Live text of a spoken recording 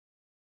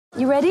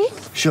You ready?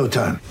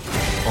 Showtime.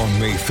 On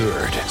May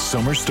 3rd,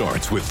 summer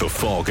starts with The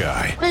Fall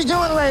Guy. Let's do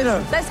it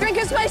later. Let's drink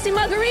a spicy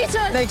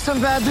margarita. Make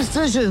some bad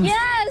decisions.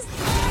 Yes!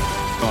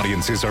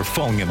 Audiences are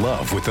falling in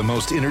love with the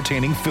most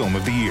entertaining film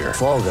of the year.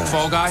 Fall Guy.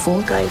 Fall Guy?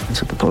 Fall guy.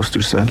 That's what the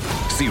poster said.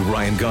 See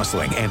Ryan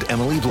Gosling and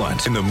Emily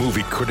Blunt in the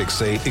movie critics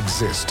say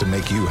exists to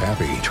make you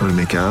happy. Trying to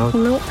make it out?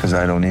 Nope. Because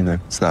I don't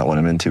either. It's not what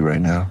I'm into right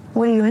now.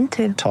 What are you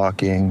into?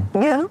 Talking.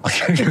 Yeah.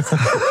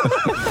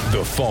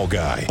 The Fall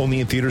Guy.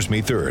 Only in theaters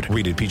May 3rd.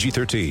 Rated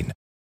PG-13.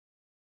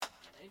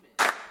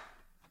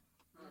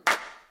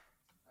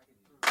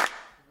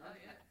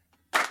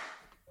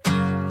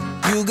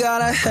 You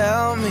gotta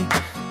help me,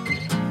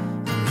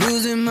 I'm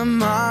losing my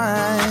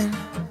mind.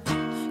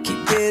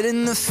 Keep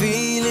getting the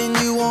feeling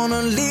you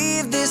wanna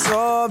leave this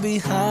all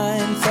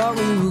behind. Thought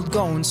we were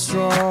going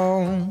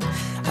strong,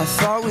 I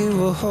thought we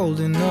were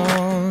holding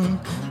on,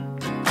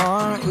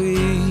 aren't we?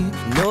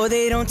 No,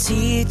 they don't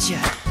teach you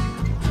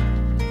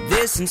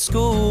this in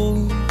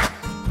school.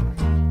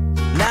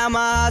 Now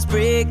my heart's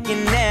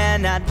breaking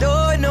and I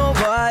don't know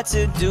what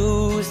to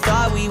do.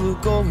 Thought we were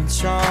going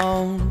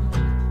strong,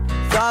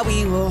 thought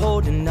we were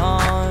holding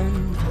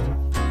on,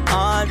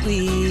 aren't we?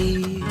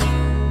 You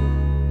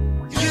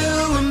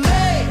and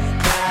me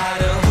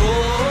got a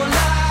whole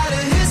lot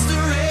of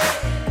history.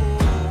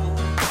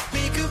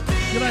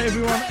 G'day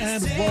everyone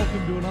and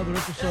welcome to another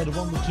episode of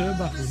On the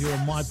Turnbuckle here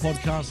on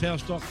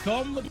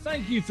mypodcasthouse.com.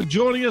 Thank you for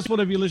joining us,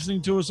 whatever you're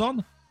listening to us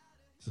on.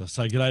 So I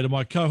say g'day to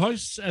my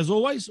co-hosts, as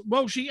always,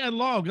 Welshie and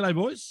Lyle. G'day,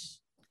 boys.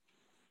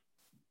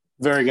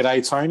 Very good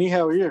day, Tony.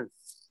 How are you?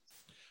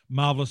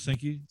 Marvellous,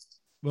 thank you.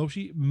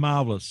 Welshie,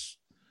 marvellous.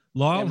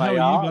 Lyle, how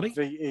are you, buddy?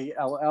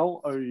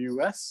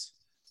 Vellous.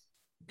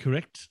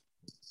 Correct.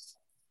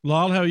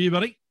 Lyle, how are you,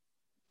 buddy?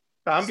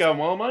 I'm going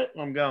well, mate.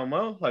 I'm going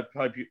well.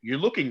 Hope you're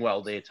looking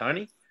well there,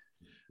 Tony.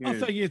 I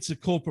think it's a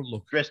corporate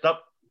look. Dressed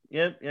up.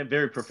 Yeah,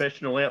 very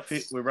professional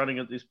outfit we're running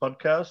at this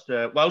podcast.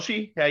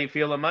 Welshie, how you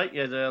feeling, mate?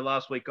 You had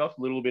last week off,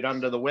 a little bit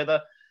under the weather,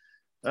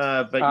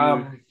 but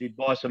you did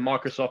buy some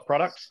Microsoft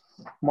products.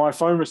 My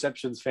phone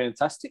reception's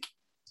fantastic.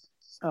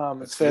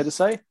 It's fair to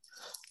say.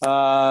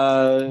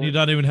 You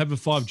don't even have a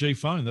 5G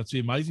phone. That's the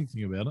amazing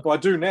thing about it. Well, I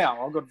do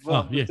now. I've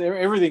got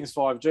everything's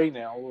 5G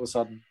now. All of a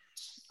sudden,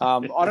 I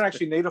don't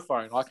actually need a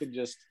phone. I can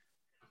just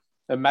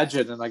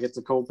imagine, and I get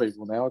to call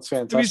people now. It's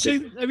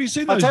fantastic. Have you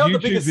seen those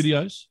YouTube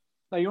videos?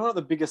 No, you know what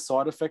the biggest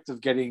side effect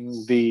of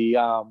getting the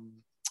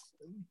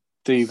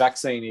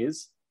vaccine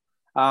is?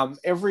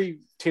 Every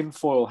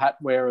tinfoil hat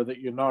wearer that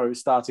you know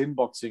starts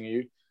inboxing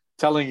you,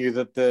 telling you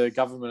that the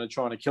government are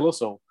trying to kill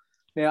us all.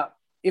 Now,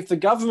 if the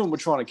government were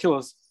trying to kill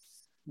us,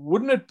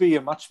 wouldn't it be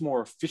a much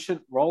more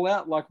efficient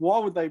rollout? Like, why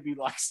would they be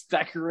like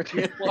staggering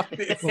it like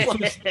this?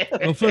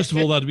 Well, first of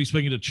all, they'd be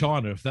speaking to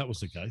China if that was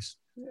the case.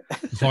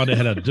 To find out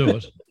how to do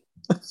it.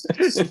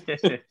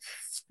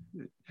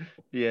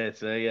 Yeah,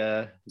 it's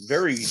a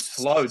very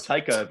slow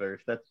takeover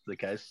if that's the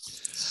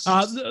case.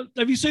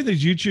 Have you seen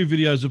these YouTube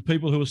videos of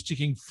people who are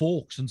sticking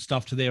forks and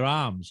stuff to their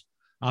arms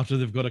after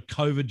they've got a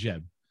COVID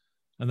jab?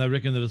 And they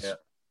reckon that it's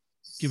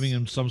giving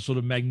them some sort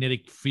of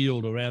magnetic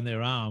field around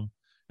their arm.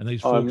 And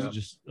these forks are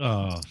just,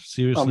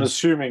 seriously. I'm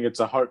assuming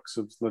it's a hoax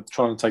of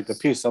trying to take the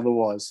piss.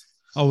 Otherwise,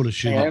 I would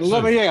assume.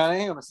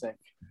 Hang on a sec.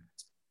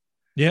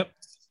 Yep.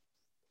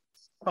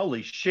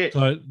 Holy shit!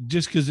 So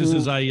just because this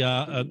is an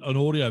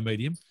audio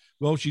medium,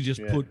 well, she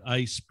just put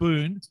a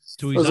spoon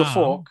to his arm. A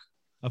fork.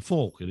 A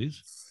fork, it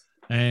is,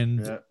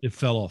 and it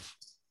fell off.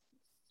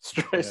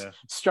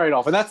 Straight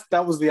off, and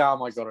that was the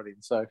arm I got it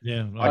in. So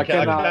yeah, I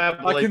can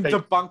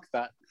debunk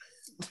that.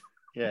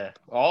 Yeah.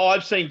 Oh,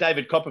 I've seen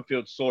David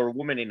Copperfield saw a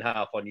woman in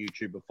half on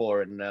YouTube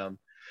before, and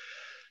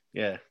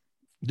has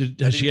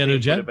she had her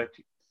jab?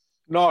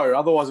 No,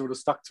 otherwise it would have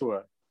stuck to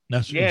her.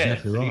 That's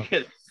exactly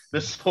right. The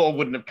saw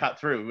wouldn't have cut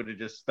through; it would have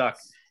just stuck.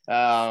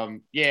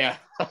 Come on.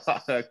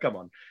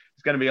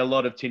 There's going to be a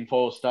lot of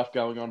tinfoil stuff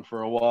going on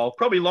for a while,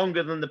 probably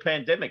longer than the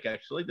pandemic.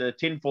 Actually, the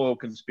tinfoil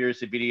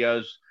conspiracy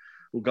videos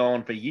will go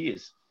on for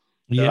years.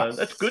 Yeah,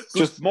 that's good.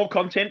 Just more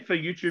content for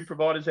YouTube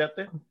providers out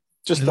there.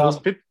 Just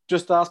ask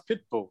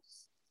Pitbull.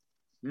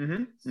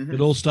 It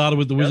all started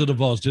with the Wizard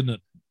of Oz, didn't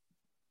it?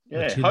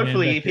 Yeah.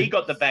 Hopefully, if he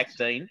got the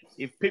vaccine,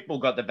 if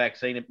Pitbull got the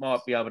vaccine, it might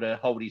be able to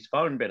hold his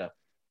phone better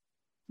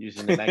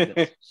using the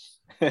magnets.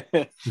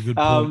 That's a good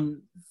point.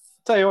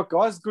 Tell you what,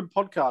 guys, good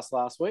podcast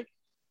last week.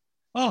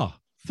 Oh,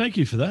 thank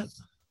you for that.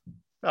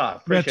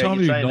 About time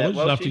you acknowledged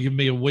after giving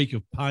me a week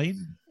of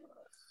pain.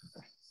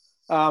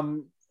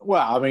 Well,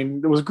 I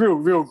mean, there was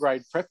real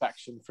great prep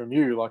action from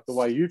you, like the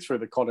way you threw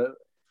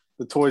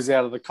the toys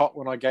out of the cot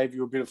when I gave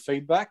you a bit of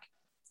feedback.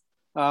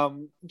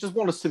 Just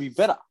want us to be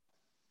better.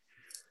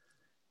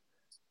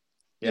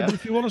 Yeah, but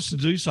if you want us to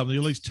do something,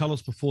 at least tell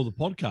us before the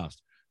podcast.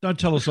 Don't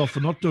tell us off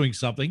for not doing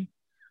something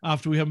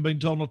after we haven't been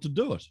told not to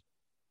do it.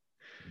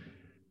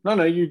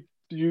 No, you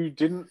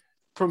didn't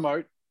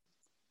promote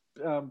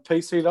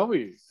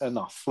PCW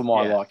enough for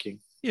my liking.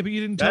 Yeah, but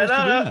you didn't tell us to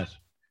do that.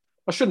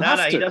 I shouldn't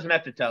have to. He doesn't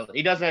have to tell.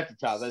 He doesn't have to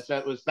tell.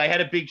 They had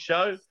a big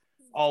show.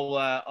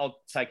 I'll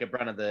take a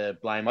brunt of the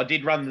blame. I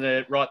did write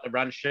the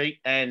run sheet,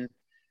 and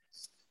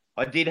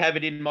I did have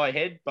it in my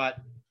head, but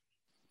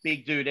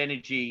Big Dude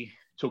Energy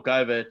took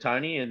over,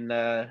 Tony, and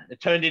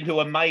it turned into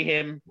a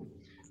mayhem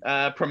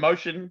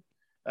promotion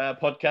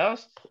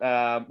podcast.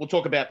 We'll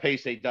talk about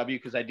PCW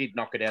because they did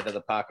knock it out of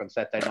the park on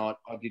Saturday night.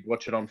 I did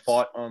watch it on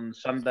Fight on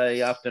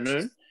Sunday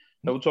afternoon.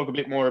 So we'll talk a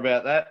bit more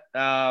about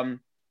that.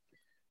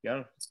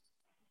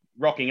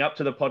 Rocking up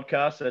to the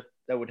podcast,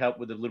 that would help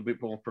with a little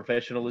bit more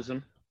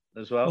professionalism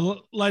as well.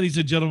 Well, ladies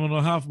and gentlemen,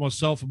 on behalf of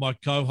myself and my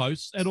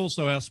co-hosts, and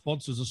also our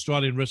sponsors,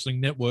 Australian Wrestling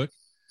Network,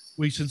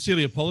 we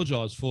sincerely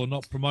apologise for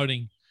not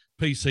promoting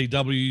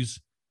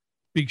PCW's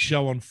big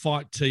show on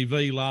Fight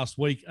TV last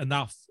week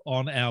enough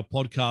on our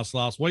podcast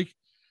last week.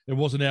 It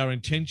wasn't our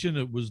intention.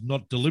 It was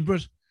not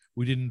deliberate.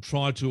 We didn't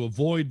try to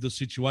avoid the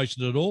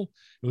situation at all.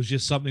 It was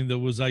just something that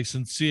was a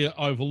sincere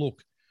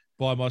overlook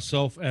by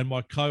myself and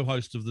my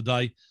co-host of the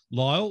day,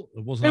 Lyle.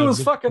 It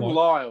was fucking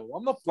Lyle.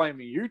 I'm not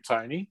blaming you,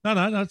 Tony. No,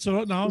 that's all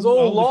right. No, it was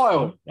all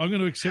Lyle. I'm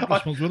going to accept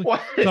responsibility.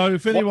 So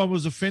if anyone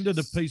was offended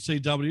at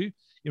PCW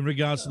in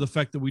regards to the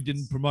fact that we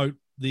didn't promote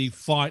the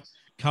fight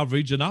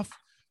coverage enough,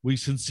 we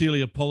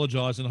sincerely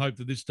apologise and hope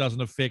that this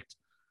doesn't affect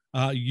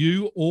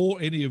you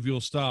or any of your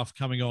staff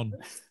coming on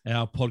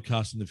our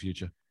podcast in the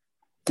future.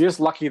 You're just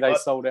lucky they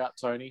sold out,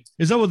 Tony.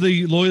 Is that what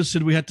the lawyers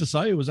said we had to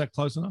say, or was that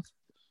close enough?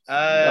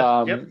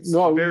 Yep.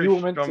 No, very you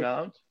were meant strong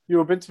arms. You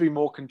were meant to be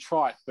more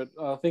contrite, but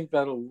I think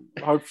that'll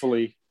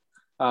hopefully.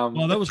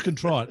 Oh, that was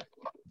contrite.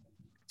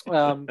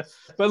 But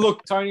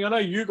look, Tony, I know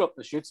you got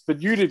the shits,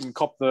 but you didn't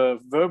cop the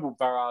verbal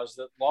barrage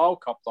that Lyle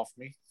copped off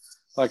me.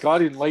 Like I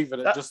didn't leave it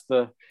at just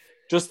the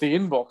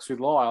inbox with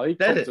Lyle. He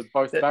copped at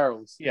both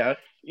barrels. Yeah.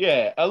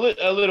 A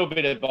little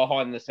bit of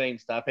behind the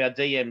scenes stuff. Our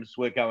DMs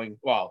were going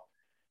well.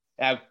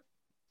 Our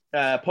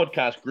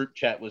podcast group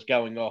chat was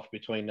going off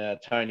between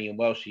Tony and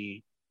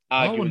Welshie,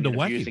 arguing and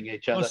abusing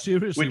each other.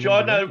 Which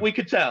I know we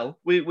could tell.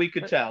 We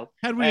could tell.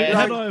 Had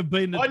I have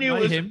been at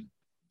mayhem,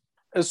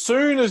 as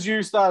soon as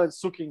you started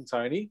sooking,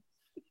 Tony,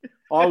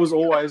 I was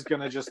always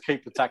going to just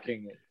keep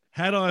attacking you.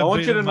 Had I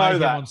want you to know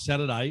that on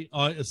Saturday,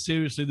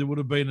 seriously, there would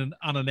have been an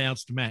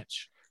unannounced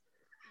match.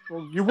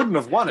 Well, you wouldn't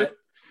have won it.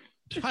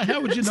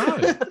 How would you know?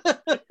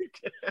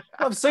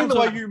 I've seen the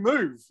way you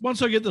move.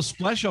 Once I get the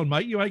splash on,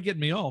 mate, you ain't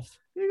getting me off.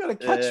 You got to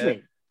catch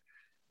me.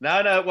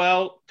 No.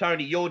 Well,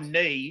 Tony, your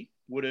knee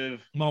would have.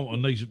 My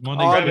knee.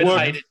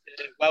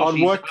 I'd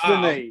work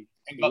the knee.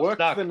 Work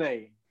the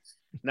knee.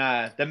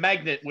 Nah, the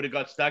magnet would have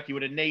got stuck. You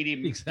would have need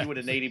him. Exactly. You would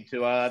have need him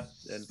too hard.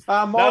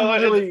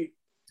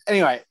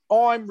 Anyway,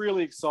 I'm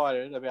really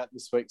excited about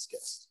this week's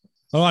guest.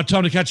 All right,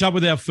 time to catch up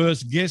with our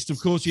first guest.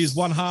 Of course, he is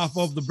one half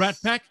of the Brat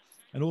Pack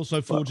and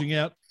also forging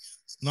out.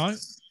 No.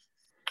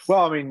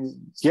 Well, I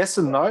mean, yes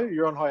and no.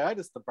 You're on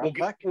hiatus, the Brat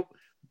Pack.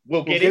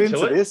 We'll get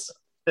into this.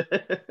 All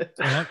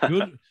right,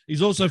 good.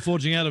 He's also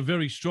forging out a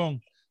very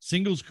strong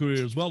singles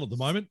career as well at the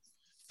moment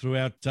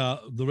throughout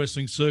the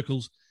wrestling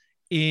circles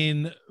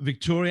in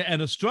Victoria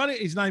and Australia.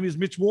 His name is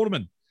Mitch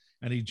Waterman,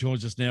 and he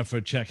joins us now for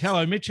a chat.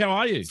 Hello, Mitch. How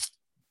are you?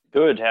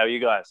 Good. How are you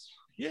guys?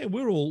 Yeah,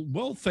 we're all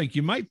well, thank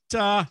you, mate.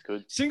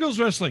 Good. Singles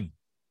wrestling,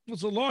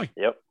 what's it like?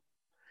 Yep.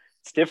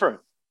 It's different.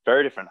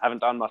 Very different. Haven't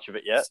done much of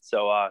it yet,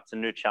 so it's a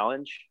new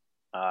challenge.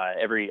 I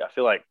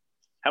feel like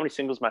how many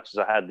singles matches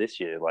I had this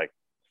year? Like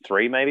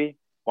 3 maybe.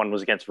 One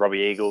was against Robbie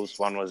Eagles.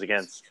 One was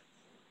against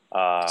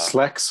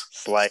Slex.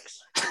 Slex.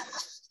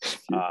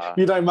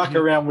 You don't muck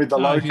around with the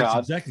low card.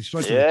 Exactly.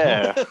 Straight to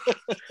the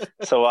top.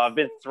 So I've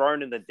been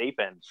thrown in the deep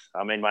end.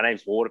 I mean, my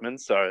name's Waterman,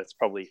 so it's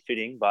probably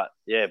fitting. But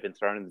yeah, I've been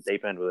thrown in the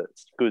deep end with it.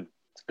 It's good.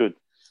 It's good.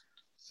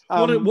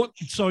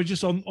 Sorry,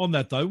 just on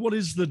that though, what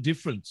is the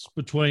difference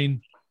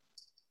between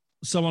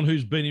someone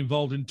who's been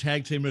involved in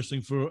tag team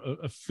wrestling for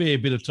a fair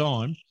bit of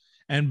time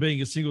and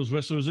being a singles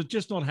wrestler? Is it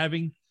just not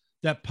having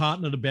that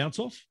partner to bounce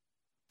off?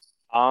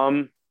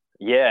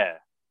 Yeah,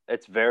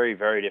 it's very,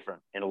 very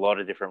different in a lot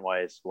of different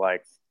ways.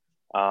 Like,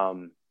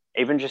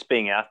 even just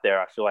being out there,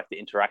 I feel like the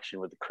interaction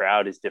with the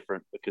crowd is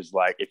different because,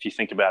 like, if you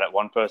think about it,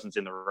 one person's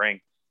in the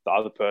ring, the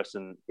other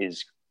person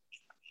is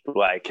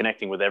like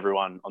connecting with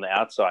everyone on the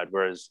outside.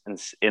 Whereas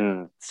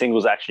in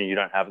singles action, you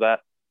don't have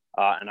that.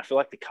 And I feel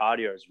like the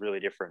cardio is really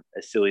different,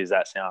 as silly as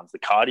that sounds. The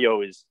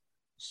cardio is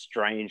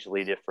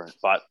strangely different,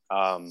 but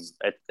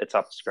it's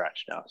up to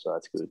scratch now, so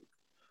that's good.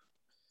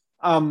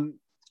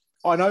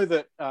 I know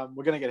that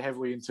we're going to get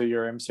heavily into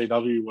your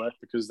MCW work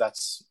because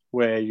that's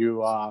where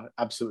you are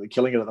absolutely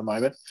killing it at the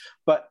moment.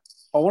 But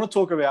I want to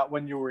talk about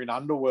when you were in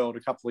Underworld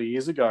a couple of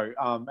years ago,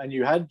 and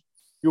you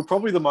were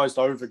probably the most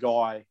over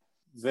guy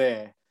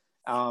there.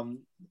 How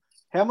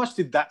much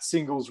did that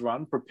singles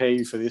run prepare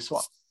you for this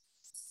one?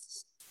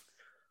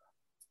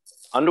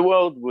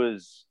 Underworld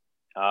was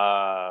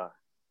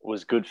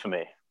good for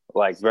me,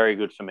 like very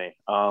good for me.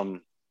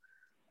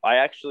 I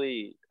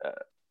actually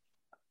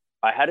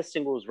I had a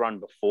singles run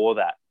before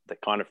that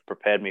kind of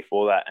prepared me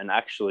for that, and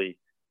actually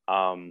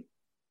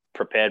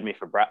prepared me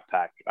for Brat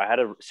Pack. I had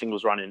a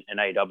singles run in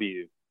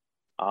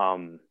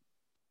NAW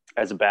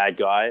as a bad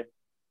guy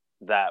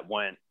that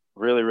went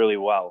really, really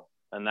well,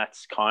 and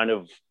that's kind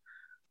of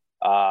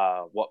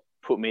what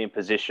put me in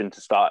position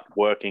to start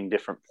working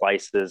different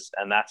places,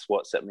 and that's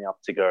what set me up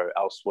to go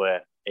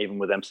elsewhere, even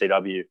with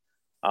MCW.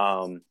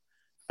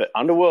 But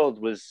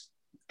Underworld was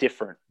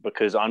different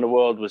because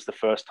Underworld was the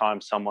first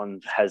time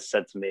someone has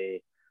said to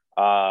me,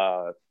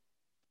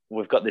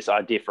 we've got this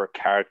idea for a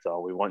character.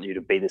 We want you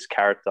to be this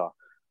character.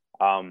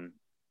 And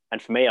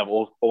for me, I've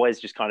always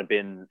just kind of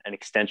been an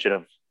extension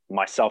of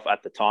myself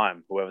at the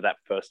time, whoever that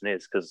person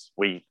is, because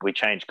we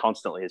change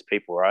constantly as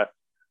people, right?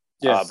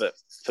 Yes. But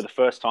for the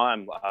first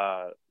time,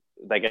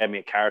 they gave me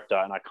a character,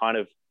 and I kind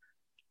of,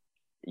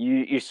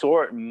 you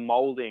saw it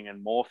molding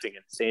and morphing,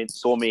 and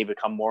saw me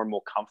become more and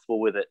more comfortable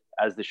with it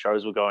as the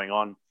shows were going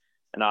on.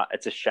 And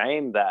it's a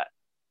shame that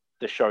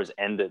the shows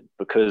ended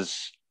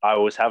because I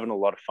was having a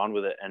lot of fun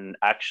with it, and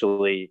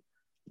actually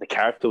the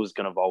character was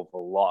going to evolve a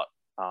lot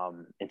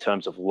in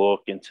terms of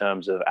look, in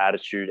terms of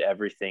attitude,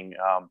 everything.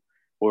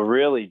 We're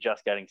really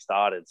just getting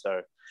started.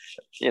 So,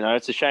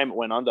 it's a shame it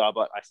went under,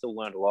 but I still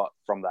learned a lot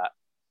from that.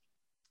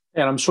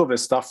 And I'm sure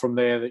there's stuff from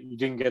there that you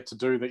didn't get to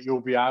do that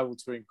you'll be able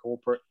to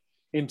incorporate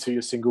into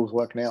your singles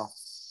work now.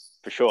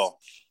 For sure.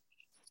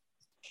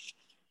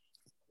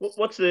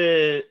 What's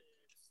the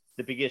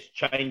biggest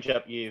change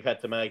up you've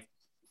had to make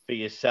for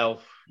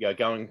yourself,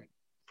 going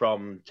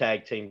from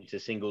tag team to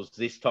singles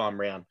this time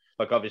round?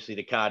 Like, obviously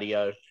the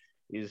cardio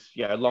is,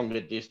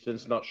 longer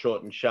distance, not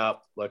short and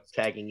sharp, like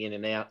tagging in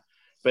and out.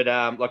 But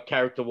like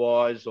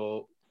character-wise,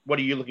 or what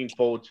are you looking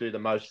forward to the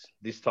most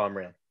this time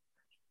round?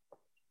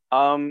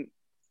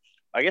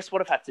 I guess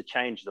what I've had to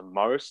change the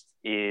most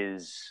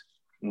is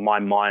my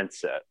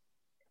mindset,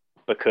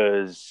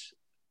 because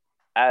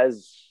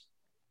as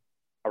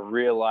a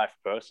real life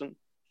person,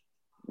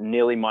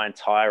 nearly my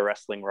entire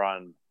wrestling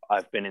run,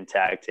 I've been in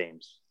tag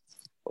teams.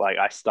 Like,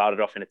 I started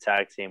off in a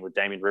tag team with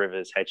Damien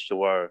Rivers,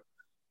 H2O.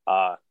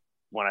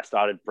 When I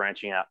started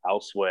branching out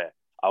elsewhere,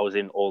 I was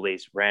in all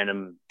these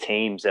random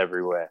teams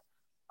everywhere.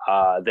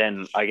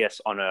 Then I guess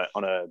on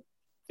a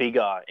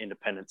bigger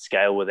independent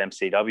scale with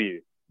MCW,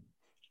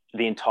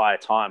 the entire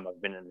time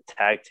I've been in a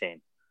tag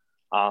team.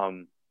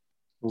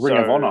 Ring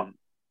of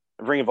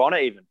Honor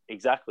even,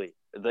 exactly.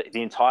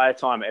 The entire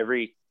time,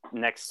 every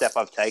next step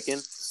I've taken,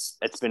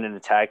 it's been in a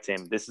tag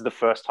team. This is the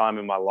first time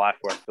in my life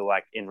where I feel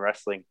like in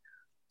wrestling,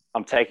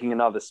 I'm taking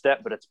another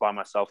step, but it's by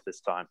myself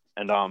this time.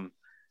 And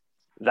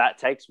that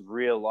takes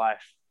real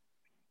life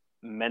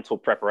mental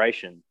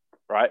preparation,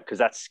 right? Because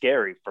that's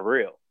scary for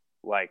real.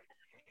 Like,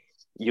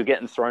 you're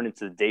getting thrown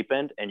into the deep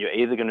end, and you're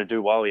either going to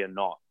do well or you're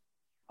not.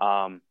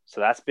 So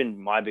that's been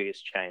my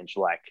biggest change,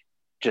 like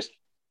just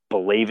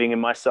believing in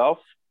myself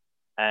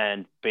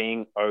and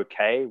being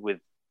okay with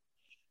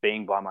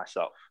being by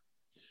myself.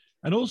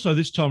 And also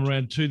this time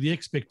around too, the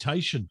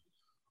expectation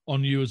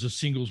on you as a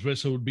singles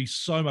wrestler would be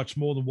so much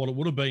more than what it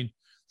would have been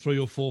 3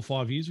 or 4 or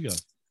 5 years ago.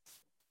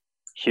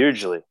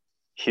 Hugely.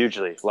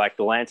 Like,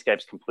 the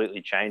landscape's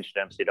completely changed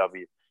at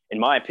MCW. In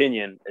my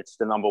opinion, it's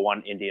the number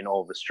one indie in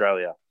all of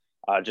Australia,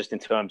 just in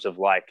terms of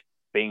like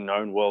being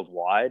known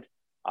worldwide.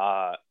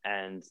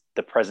 And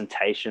the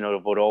presentation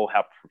of it all,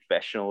 how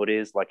professional it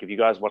is. Like, if you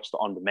guys watch the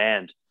On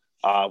Demand,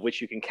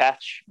 which you can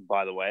catch,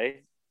 by the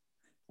way,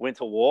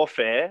 Winter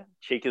Warfare,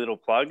 cheeky little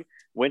plug,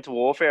 Winter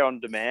Warfare On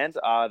Demand,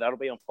 that'll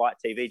be on Fight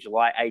TV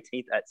July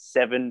 18th at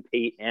 7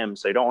 p.m.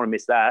 So you don't want to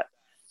miss that.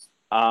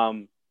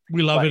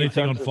 We love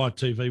anything on Fight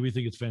TV. We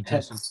think it's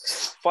fantastic.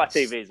 Fight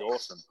TV is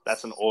awesome.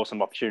 That's an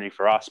awesome opportunity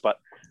for us. But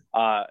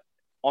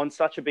on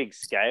such a big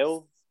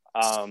scale,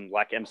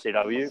 like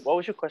MCW, what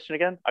was your question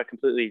again? I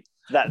completely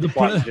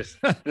just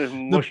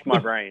mushed my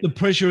brain. The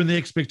pressure and the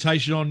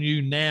expectation on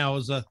you now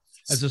as a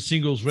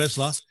singles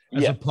wrestler,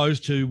 as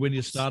opposed to when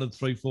you started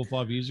 3, 4,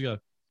 5 years ago.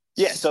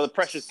 Yeah, so the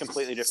pressure is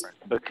completely different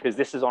because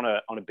this is on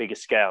a bigger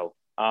scale.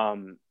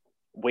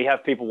 We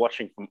have people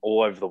watching from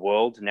all over the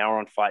world. Now we're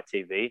on Fight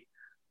TV,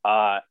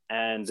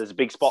 and there's a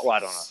big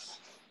spotlight on us.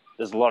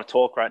 There's a lot of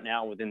talk right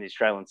now within the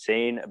Australian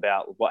scene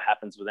about what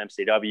happens with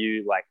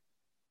MCW, like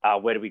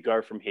where do we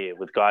go from here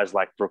with guys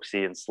like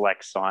Brooksy and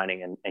Select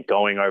signing and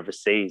going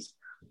overseas.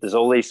 There's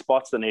all these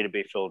spots that need to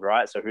be filled,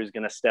 right? So who's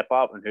going to step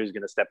up and who's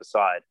going to step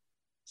aside?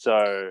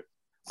 So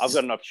I've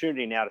got an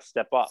opportunity now to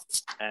step up,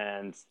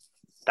 and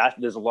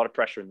there's a lot of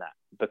pressure in that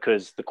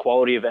because the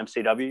quality of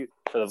MCW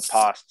for the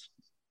past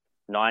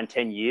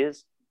 9-10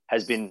 years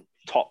has been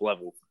top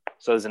level.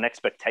 So there's an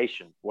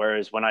expectation.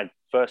 Whereas when I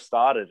first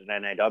started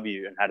at NAW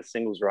and had a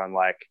singles run,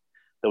 like,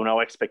 there were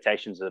no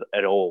expectations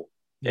at all.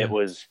 Yeah. It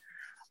was,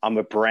 I'm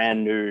a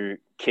brand new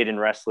kid in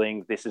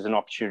wrestling. This is an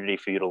opportunity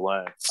for you to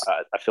learn.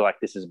 I feel like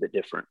this is a bit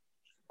different.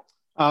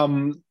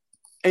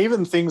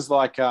 Even things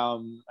like,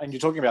 and you're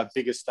talking about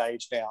bigger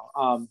stage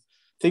now,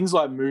 things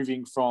like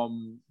moving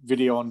from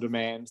video on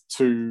demand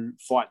to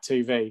Fight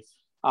TV,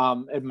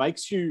 it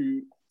makes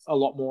you a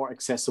lot more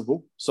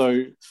accessible.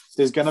 So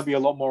there's going to be a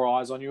lot more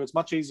eyes on you. It's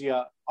much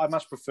easier. I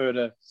much prefer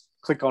to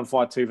click on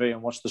Fight TV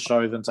and watch the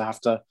show than to have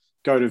to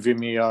go to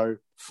Vimeo,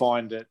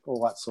 find it,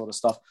 all that sort of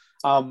stuff.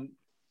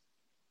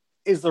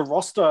 Is the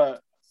roster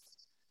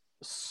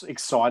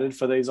excited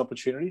for these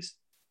opportunities?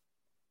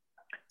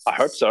 I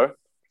hope so.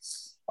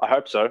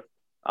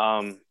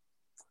 I'm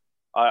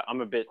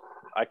a bit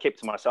I keep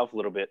to myself a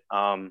little bit.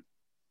 I'm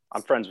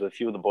friends with a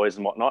few of the boys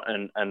and whatnot,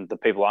 and the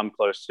people I'm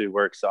close to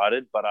were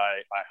excited, but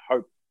I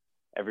hope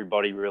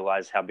everybody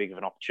realized how big of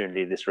an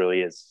opportunity this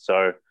really is.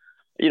 So,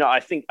 I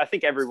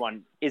think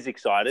everyone is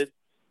excited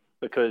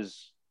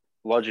because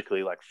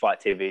logically, like,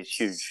 Fight TV is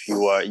huge.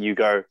 You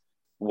go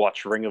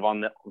watch Ring of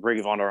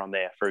Honor on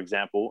there, for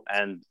example,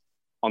 and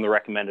on the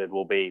recommended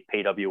will be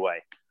PWA,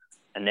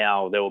 and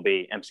now there will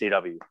be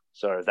MCW.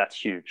 So that's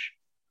huge.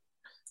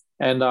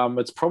 And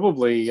it's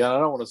probably, I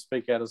don't want to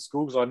speak out of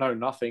school because I know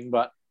nothing,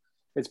 but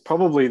it's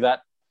probably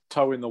that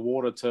toe in the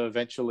water to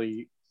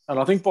eventually, and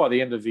I think by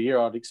the end of the year,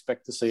 I'd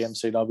expect to see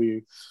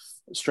MCW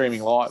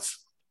streaming live.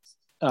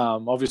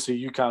 Obviously,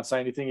 you can't say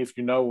anything if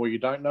you know or you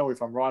don't know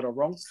if I'm right or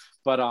wrong,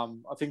 but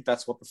I think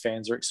that's what the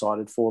fans are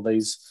excited for,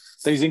 these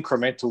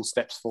incremental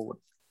steps forward.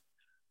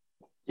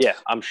 Yeah,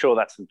 I'm sure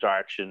that's the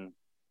direction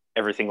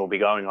everything will be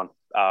going on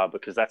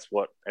because that's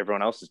what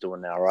everyone else is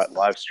doing now, right?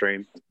 Live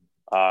stream.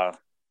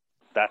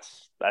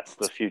 That's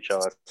the future.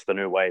 That's the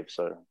new wave.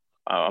 So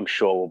I'm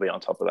sure we'll be on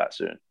top of that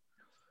soon.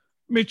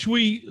 Mitch,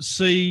 we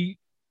see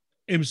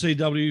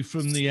MCW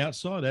from the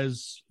outside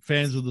as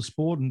fans of the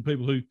sport and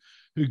people who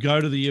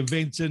go to the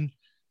events. And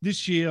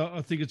this year,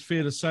 I think it's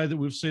fair to say that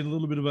we've seen a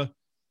little bit of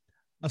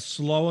a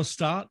slower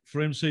start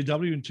for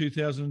MCW in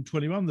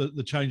 2021,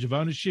 the change of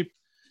ownership.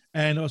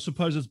 And I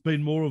suppose it's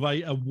been more of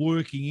a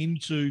working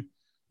into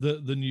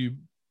the new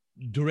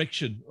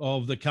direction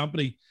of the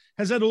company.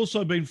 Has that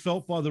also been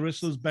felt by the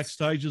wrestlers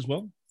backstage as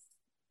well?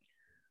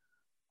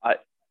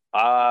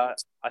 I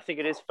think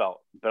it is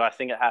felt, but I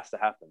think it has to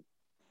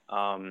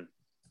happen.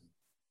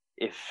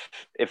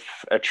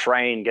 If a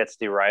train gets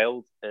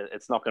derailed,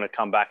 it's not going to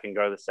come back and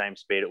go the same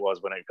speed it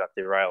was when it got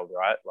derailed,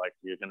 right? Like,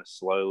 you're going to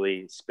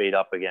slowly speed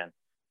up again.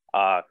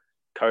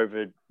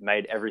 COVID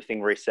made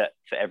everything reset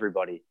for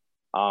everybody.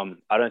 I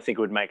don't think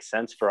it would make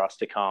sense for us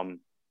to come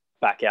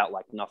back out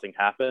like nothing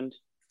happened.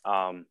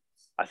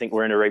 I think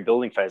we're in a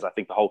rebuilding phase. I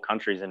think the whole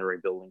country's in a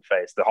rebuilding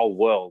phase, the whole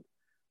world.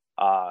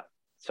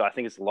 So I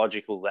think it's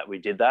logical that we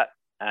did that.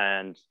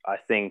 And I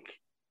think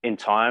in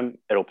time,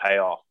 it'll pay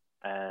off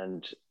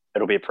and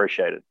it'll be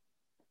appreciated.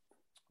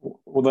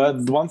 Well,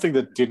 the one thing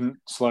that didn't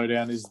slow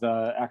down is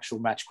the actual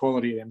match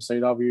quality at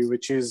MCW,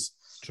 which is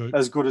True.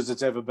 As good as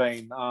it's ever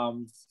been.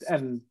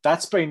 And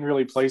that's been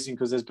really pleasing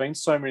because there's been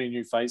so many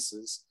new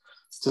faces.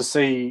 To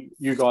see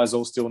you guys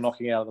all still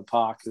knocking out of the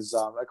park is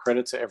a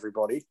credit to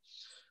everybody.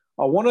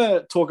 I want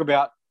to talk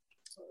about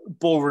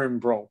Ballroom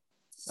Brawl.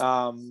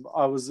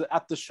 I was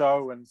at the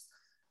show and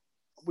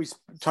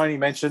Tony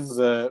mentioned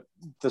the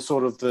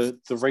sort of the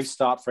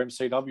restart for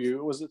MCW.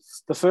 It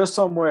was the first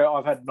time where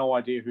I've had no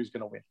idea who's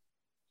going to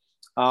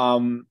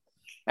win.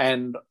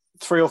 And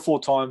 3 or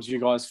 4 times you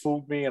guys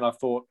fooled me, and I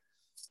thought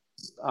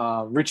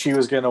Richie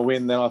was going to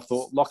win. Then I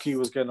thought Lockie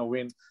was going to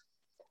win.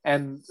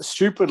 And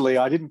stupidly,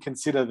 I didn't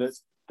consider that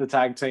the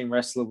tag team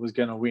wrestler was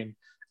going to win.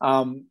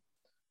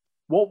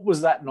 What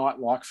was that night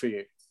like for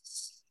you?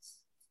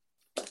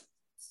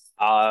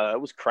 It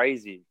was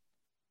crazy.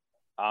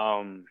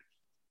 It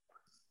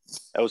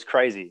was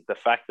crazy. The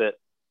fact that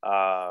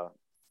I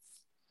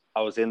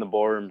was in the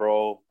Ballroom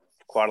Brawl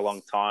for quite a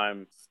long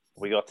time.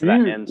 We got to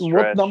that end stretch.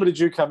 What number did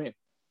you come in?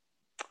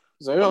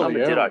 What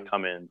number did I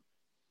come in?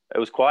 It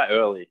was quite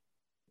early.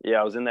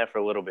 Yeah, I was in there for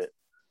a little bit.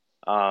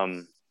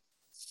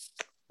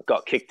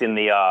 Got kicked in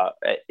the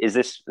is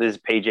this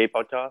PG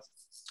podcast?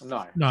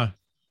 No.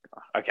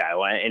 Okay,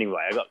 well,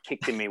 anyway, I got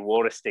kicked in my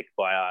water stick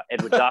by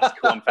Edward Dusk,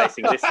 who I'm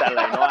facing this Saturday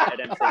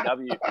night at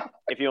MCW,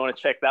 if you want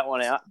to check that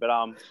one out. But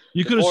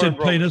you could have said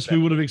penis, we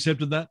would have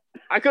accepted that.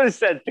 I could have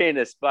said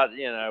penis, but,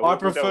 I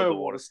prefer the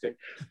water stick.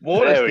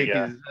 Water stick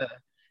is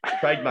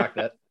trademark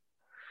that.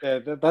 Yeah,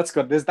 that's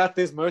good.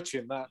 There's merch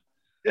in that.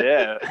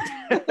 Yeah.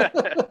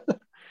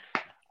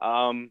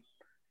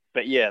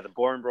 But yeah, the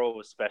Ballroom Brawl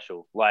was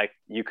special. Like,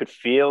 you could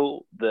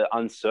feel the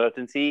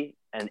uncertainty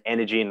and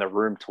energy in the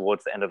room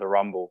towards the end of the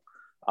Rumble.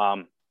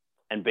 And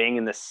being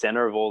in the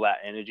center of all that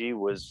energy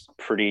was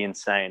pretty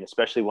insane,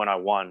 especially when I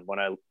won.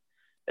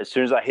 As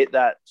soon as I hit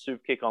that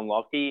super kick on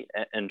Lockie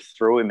and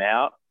threw him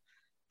out,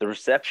 the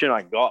reception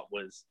I got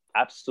was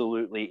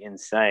absolutely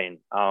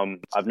insane.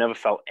 I've never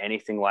felt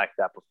anything like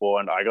that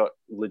before, and I got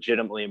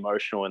legitimately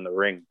emotional in the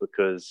ring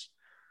because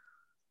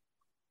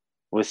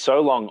with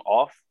so long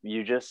off,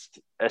 you just,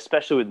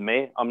 especially with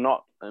me, I'm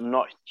not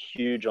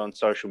huge on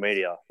social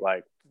media.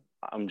 Like,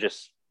 I'm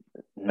just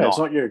not. It's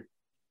not you.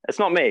 It's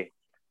not me.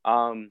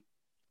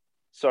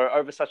 So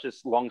over such a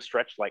long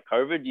stretch like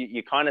COVID,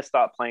 you kind of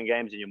start playing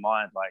games in your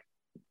mind. Like,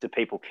 do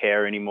people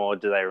care anymore?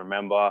 Do they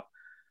remember?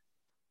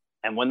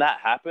 And when that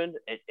happened,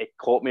 it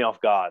caught me off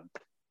guard.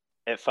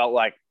 It felt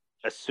like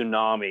a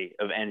tsunami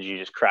of energy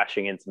just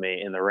crashing into me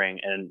in the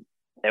ring. And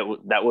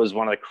that was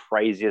one of the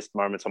craziest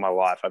moments of my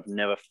life. I've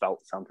never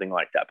felt something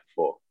like that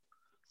before.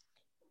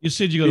 You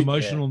said you got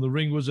emotional in the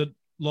ring. Was it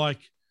like,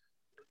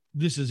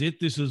 this is it,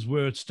 this is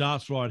where it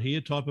starts right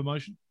here type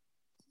emotion?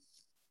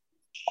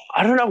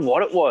 I don't know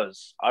what it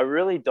was. I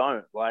really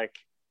don't. Like,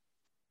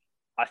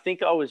 I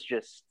think I was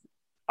just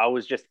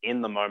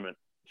in the moment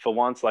for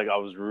once, like I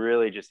was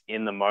really just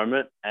in the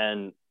moment,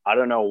 and I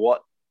don't know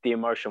what the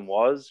emotion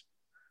was.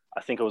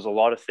 I think it was a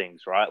lot of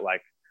things, right?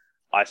 Like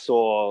I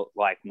saw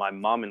like my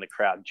mum in the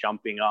crowd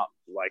jumping up,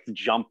 like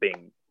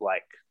jumping,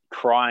 like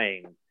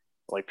crying,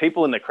 like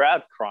people in the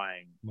crowd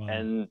crying. Wow.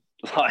 And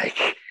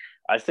like,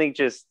 I think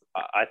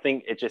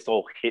it just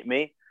all hit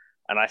me.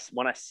 And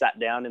when I sat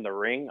down in the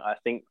ring, I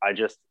think I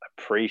just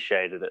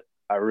appreciated it.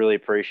 I really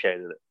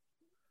appreciated it.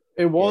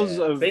 It was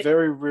a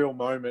very real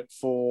moment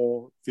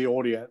for the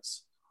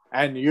audience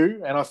and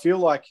you. And I feel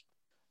like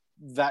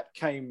that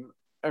came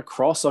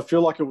across. I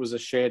feel like it was a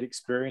shared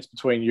experience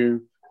between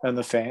you and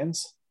the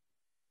fans.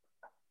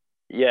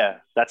 Yeah,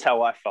 that's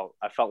how I felt.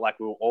 I felt like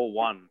we were all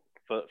one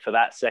for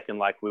that second.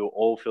 Like we were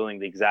all feeling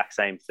the exact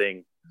same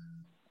thing.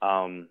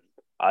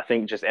 I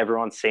think just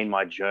everyone's seen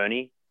my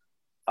journey.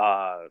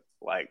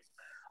 Like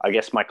I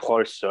guess my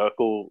close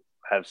circle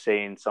have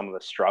seen some of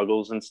the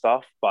struggles and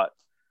stuff, but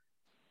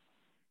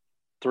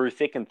through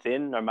thick and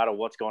thin, no matter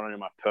what's going on in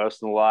my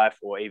personal life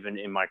or even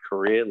in my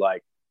career,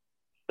 like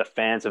the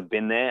fans have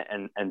been there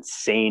and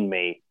seen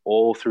me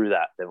all through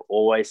that. They've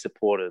always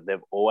supported.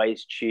 They've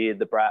always cheered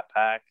the Brat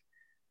Pack.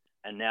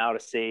 And now to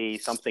see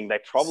something they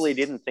probably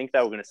didn't think they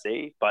were going to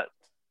see, but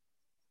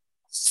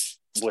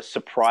was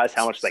surprised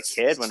how much they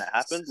cared when it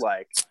happened.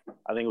 Like,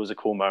 I think it was a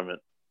cool moment.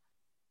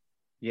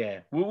 Yeah.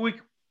 We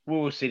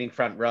were sitting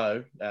front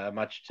row,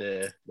 much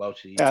to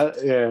Welch's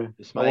dismay.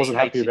 I wasn't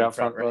happy about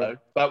front row.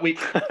 But we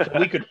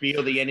could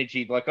feel the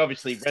energy. Like,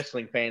 obviously,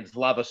 wrestling fans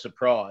love a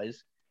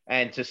surprise.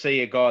 And to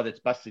see a guy that's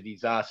busted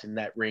his ass in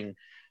that ring,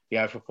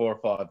 for 4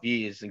 or 5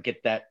 years and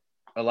get that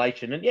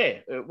elation. And, yeah,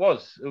 it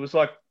was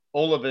like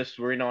all of us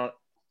were in on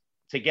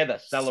together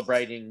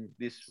celebrating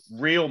this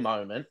real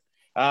moment.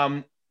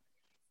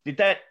 Did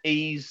that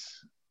ease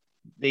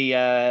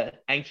the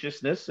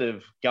anxiousness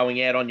of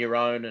going out on your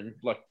own? And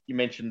like you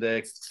mentioned,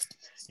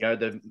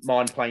 the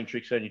mind playing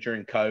tricks on you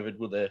during COVID,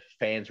 will the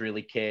fans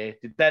really care?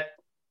 Did that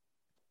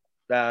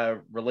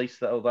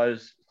release all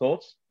those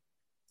thoughts?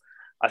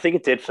 I think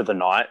it did for the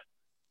night.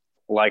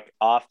 Like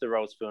after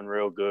I was feeling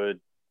real good,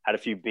 had a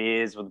few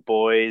beers with the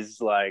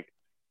boys, like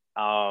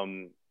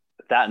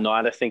that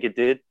night, I think it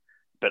did.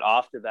 But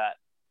after that,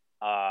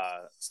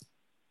 I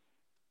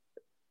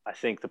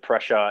think the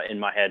pressure in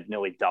my head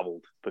nearly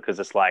doubled because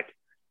it's like,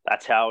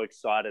 that's how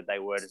excited they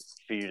were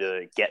for you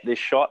to get this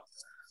shot.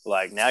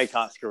 Like now you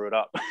can't screw it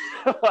up.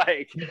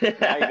 Like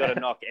now you got to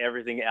knock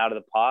everything out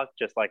of the park,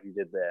 just like you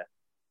did there.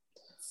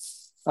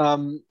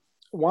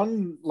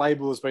 One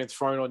label has been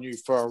thrown on you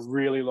for a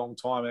really long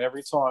time. And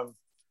every time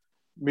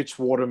Mitch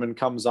Waterman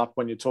comes up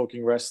when you're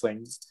talking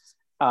wrestling,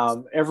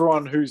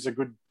 everyone who's a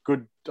good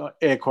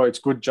air quotes,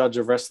 good judge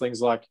of wrestling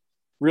is like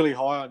really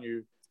high on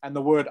you. And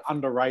the word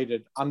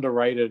underrated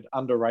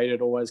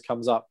always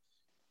comes up.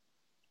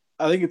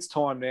 I think it's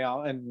time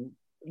now, and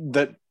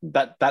that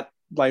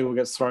label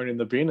gets thrown in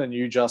the bin, and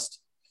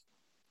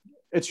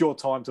it's your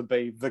time to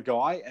be the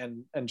guy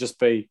and just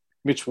be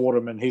Mitch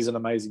Waterman. He's an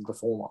amazing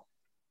performer.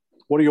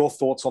 What are your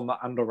thoughts on the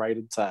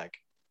underrated tag?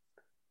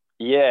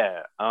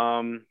 Yeah,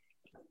 I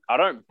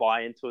don't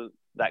buy into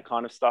that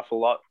kind of stuff a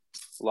lot.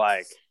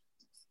 Like,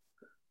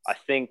 I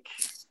think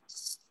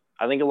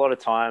a lot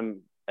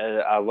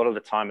of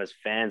the time as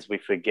fans, we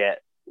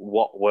forget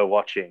what we're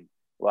watching.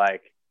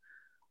 Like,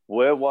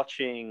 we're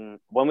watching,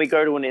 when we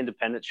go to an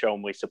independent show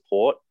and we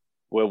support,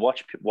 we're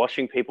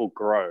watching people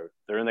grow.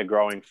 They're in the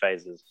growing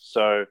phases.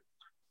 So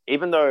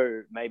even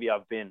though maybe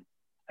I've been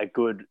a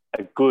good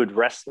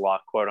wrestler,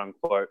 quote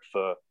unquote,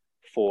 for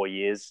 4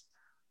 years,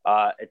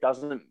 it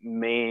doesn't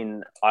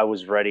mean I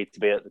was ready to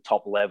be at the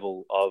top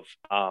level of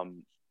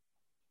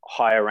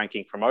higher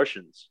ranking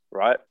promotions,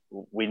 right?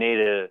 We need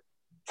to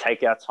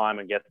take our time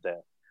and get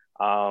there.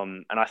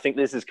 And I think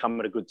this has come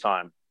at a good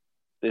time.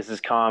 This has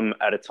come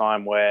at a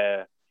time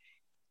where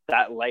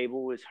that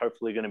label is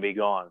hopefully going to be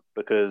gone,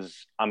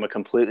 because I'm a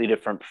completely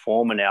different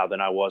performer now than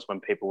I was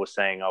when people were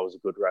saying I was a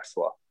good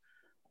wrestler.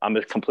 I'm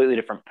a completely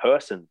different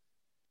person.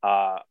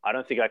 I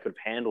don't think I could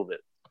have handled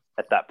it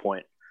at that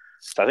point.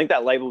 So I think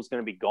that label is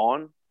going to be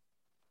gone,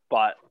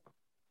 but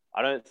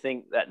I don't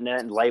think that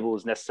label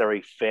is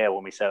necessarily fair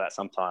when we say that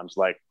sometimes.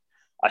 Like,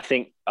 I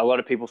think a lot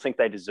of people think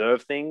they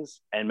deserve things,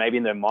 and maybe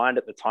in their mind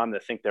at the time they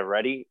think they're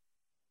ready.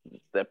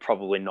 They're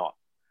probably not.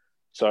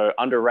 So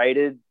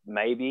underrated,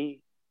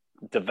 maybe.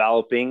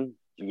 Developing,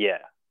 yeah.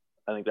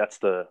 I think that's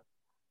the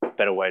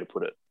better way to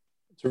put it.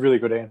 It's a really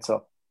good answer.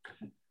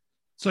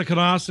 So can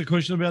I ask a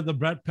question about the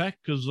Brat Pack?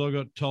 Because I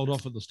got told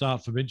off at the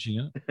start for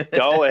mentioning it.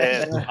 Go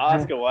ahead.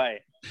 Ask away.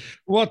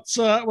 What's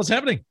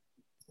happening?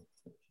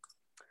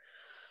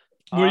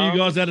 Where are you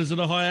guys at? Is it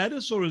a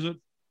hiatus or is it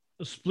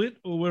a split,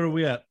 or where are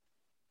we at?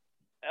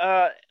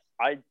 I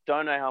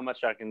don't know how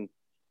much I can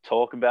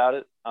talk about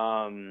it.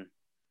 I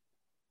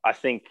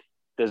think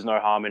there's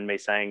no harm in me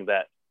saying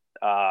that,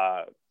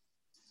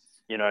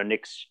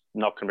 Nick's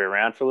not going to be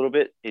around for a little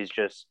bit. He's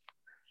just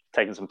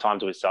taking some time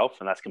to himself,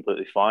 and that's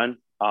completely fine.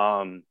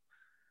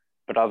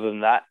 But other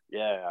than that,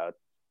 yeah,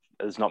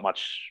 there's not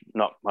much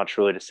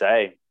really to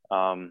say.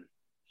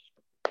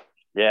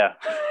 Yeah.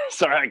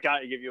 Sorry, I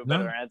can't give you a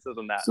better No. answer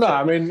than that. No,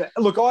 I mean,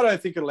 look, I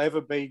don't think it'll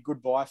ever be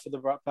goodbye for the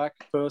Brat Pack,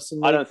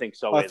 personally. I don't think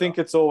so. I either. think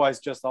it's always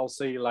just I'll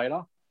see you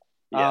later.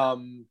 Yeah.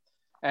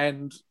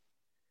 And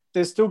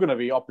there's still going to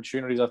be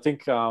opportunities, I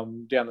think,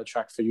 down the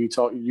track for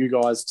you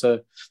guys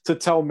to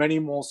tell many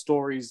more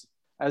stories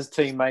as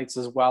teammates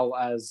as well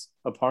as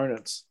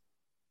opponents.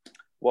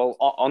 Well,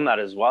 on that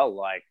as well,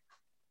 like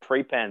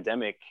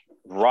pre-pandemic,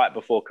 right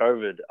before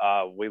COVID,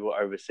 we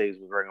were overseas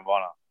with Ring of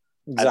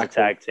Honor as a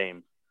tag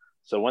team.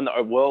 So when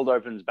the world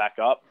opens back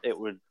up, it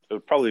would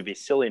probably be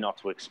silly not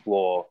to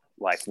explore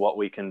like what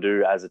we can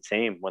do as a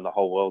team when the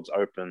whole world's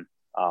open.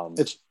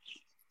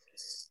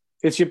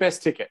 It's your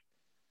best ticket.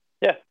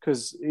 Yeah,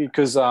 because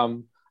it's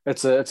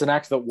an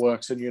act that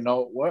works and you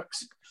know it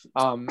works.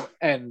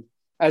 And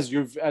as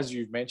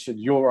you've mentioned,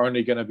 you're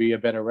only going to be a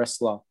better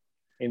wrestler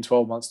in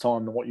 12 months'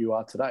 time than what you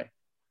are today.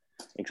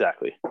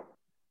 Exactly.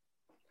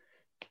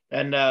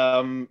 And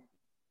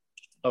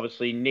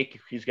obviously, Nick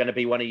is going to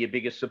be one of your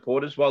biggest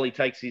supporters. While he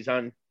takes his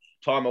own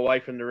time away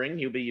from the ring,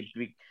 he'll be your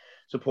big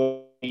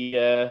support,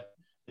 the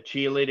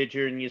cheerleader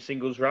during your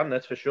singles run.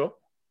 That's for sure.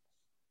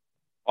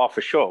 Oh,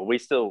 for sure. We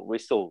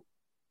still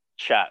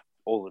chat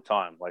all the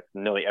time, like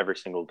nearly every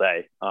single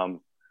day.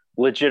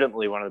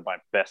 Legitimately one of my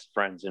best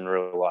friends in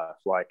real life.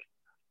 Like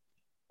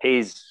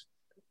he's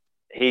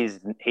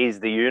the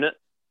unit,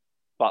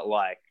 but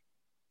like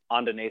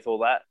underneath all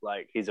that,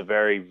 like he's a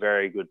very,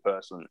 very good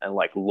person and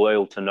like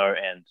loyal to no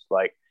end.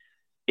 Like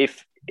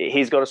if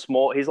he's got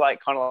he's like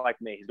kind of like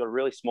me. He's got a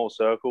really small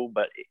circle,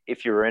 but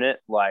if you're in it,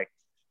 like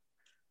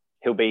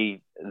he'll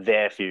be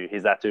there for you.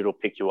 He's that dude who'll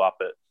pick you up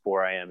at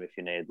 4 a.m. if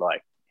you need.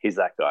 Like he's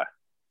that guy.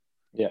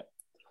 Yeah.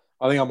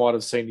 I think I might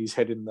have seen his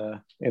head in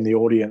the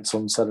audience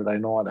on Saturday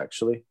night,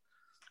 actually.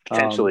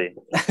 Potentially.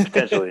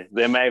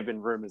 There may have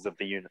been rumors of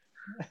the unit.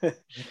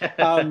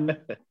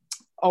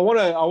 I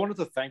wanted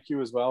to thank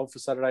you as well for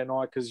Saturday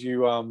night because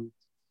you I'm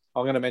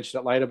going to mention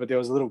it later, but there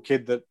was a little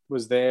kid that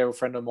was there, a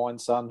friend of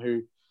mine's son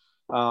who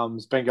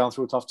has been going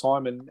through a tough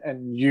time,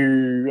 and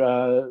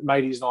you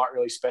made his night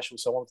really special.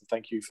 So I wanted to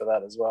thank you for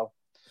that as well.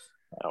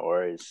 No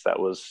worries. That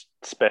was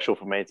special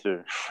for me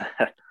too.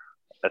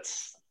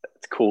 It's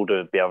cool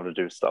to be able to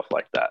do stuff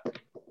like that.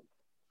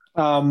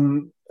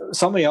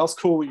 Something else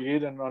cool that you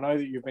did, and I know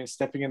that you've been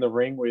stepping in the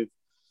ring with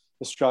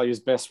Australia's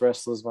best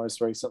wrestlers most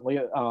recently,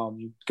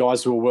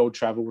 guys who are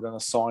well-travelled and are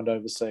signed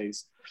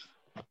overseas.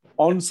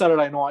 On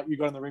Saturday night, you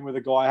got in the ring with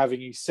a guy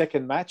having his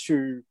second match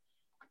who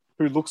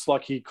looks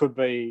like he could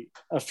be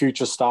a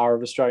future star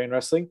of Australian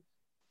wrestling.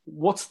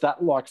 What's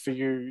that like for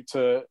you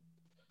to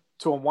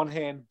on one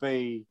hand,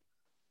 be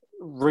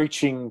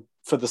reaching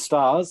for the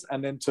stars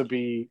and then to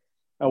be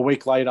a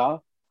week later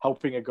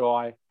helping a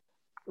guy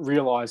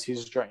realize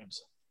his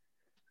dreams?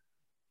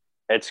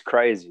 It's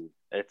crazy.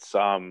 It's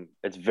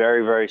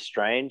very, very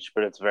strange,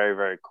 but it's very,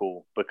 very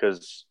cool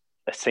because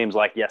it seems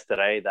like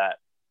yesterday that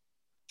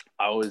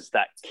I was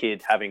that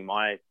kid having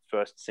my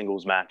first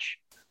singles match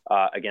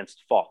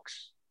against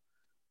Fox,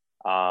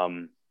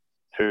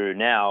 who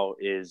now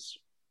is,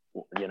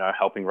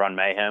 helping run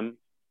Mayhem.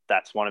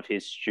 That's one of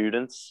his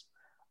students.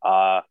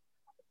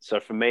 So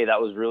for me,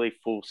 that was really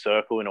full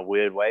circle in a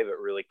weird way, but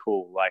really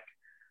cool. Like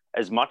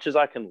as much as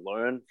I can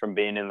learn from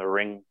being in the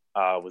ring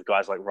with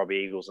guys like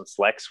Robbie Eagles and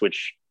Slex,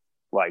 which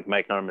like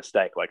make no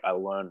mistake, like I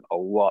learned a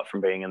lot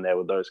from being in there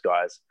with those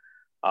guys.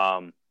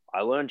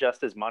 I learned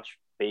just as much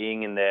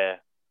being in there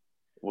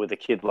with a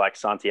kid like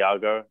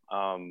Santiago,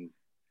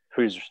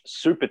 who's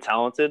super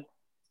talented,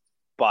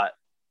 but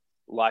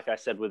like I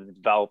said, with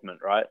development,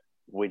 right?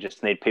 We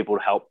just need people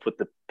to help put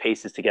the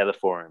pieces together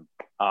for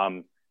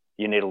him.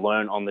 You need to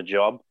learn on the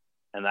job,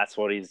 and that's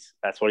what he's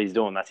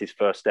doing. That's his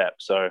first step.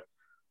 So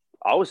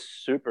I was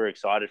super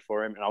excited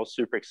for him, and I was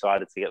super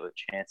excited to get the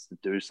chance to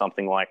do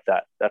something like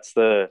that. That's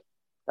the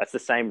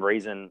same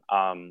reason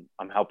I'm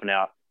helping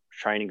out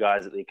training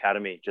guys at the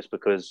academy, just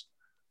because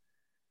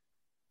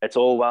it's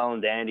all well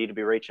and dandy to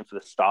be reaching for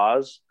the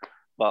stars,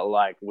 but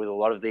like with a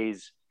lot of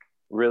these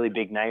really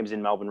big names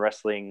in Melbourne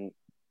wrestling,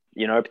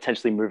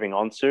 potentially moving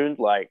on soon,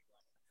 like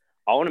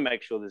I want to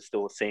make sure there's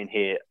still a scene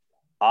here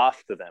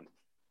after them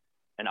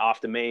and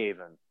after me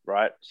even,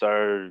 right?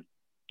 So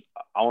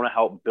I want to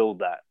help build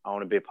that. I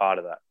want to be a part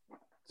of that.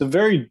 It's a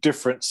very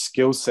different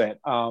skill set.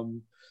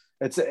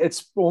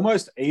 It's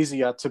almost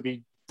easier to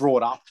be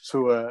brought up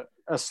to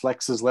a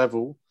Slex's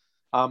level,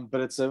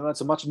 but it's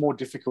a much more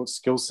difficult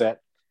skill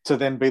set to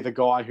then be the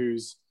guy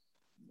who's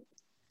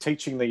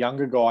teaching the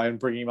younger guy and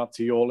bringing him up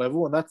to your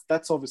level. And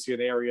that's obviously an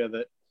area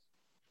that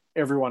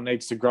everyone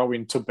needs to grow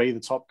in to be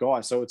the top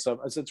guy. So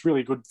it's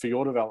really good for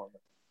your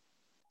development.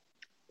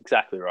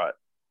 Exactly right.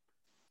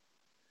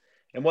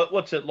 And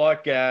what's it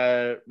like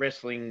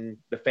wrestling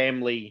the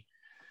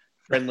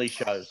family-friendly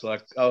shows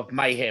like of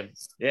Mayhem?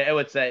 Yeah, I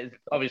would say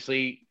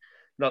obviously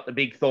not the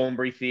big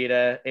Thornbury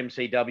Theatre,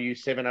 MCW,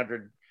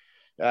 700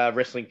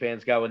 wrestling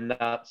fans going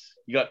nuts.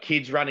 You got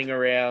kids running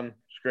around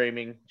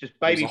screaming, just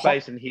baby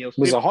face and heels.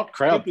 It was a hot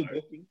crowd.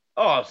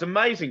 Oh, it's an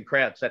amazing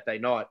crowd Saturday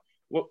night.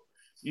 What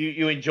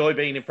you enjoy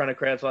being in front of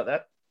crowds like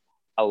that?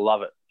 I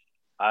love it.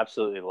 I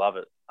absolutely love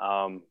it.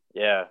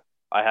 Yeah,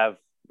 I have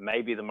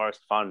maybe the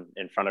most fun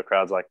in front of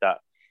crowds like that.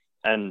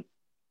 And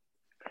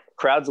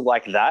crowds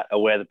like that are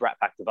where the Brat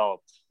Pack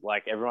developed.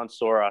 Like, everyone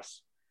saw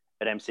us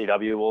at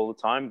MCW all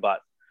the time,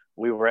 but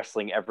we were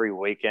wrestling every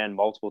weekend,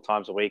 multiple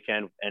times a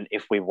weekend. And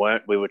if we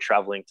weren't, we were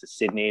traveling to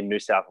Sydney and New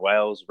South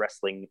Wales,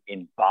 wrestling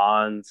in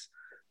barns.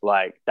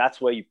 Like, that's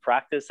where you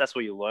practice. That's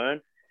where you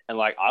learn. And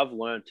like, I've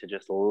learned to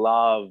just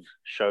love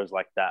shows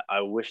like that.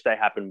 I wish they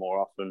happened more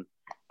often,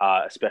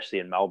 especially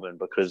in Melbourne,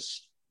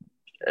 because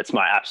it's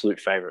my absolute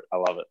favorite. I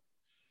love it.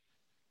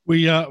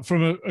 We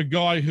from a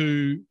guy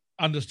who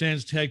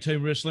understands tag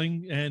team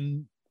wrestling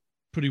and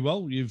pretty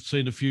well. You've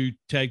seen a few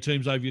tag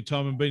teams over your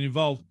time and been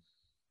involved.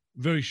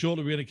 Very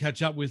shortly, we're going to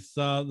catch up with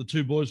the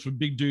two boys from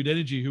Big Dude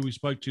Energy, who we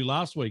spoke to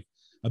last week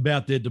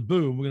about their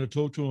debut, and we're going to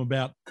talk to them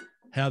about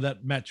how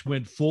that match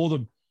went for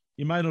them.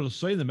 You may not have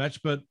seen the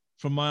match, but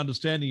from my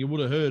understanding, you would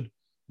have heard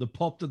the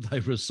pop that they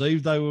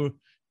received. They were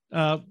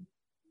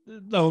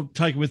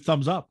taken with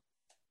thumbs up.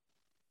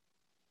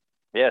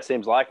 Yeah,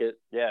 seems like it.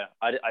 Yeah,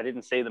 I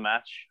didn't see the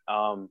match.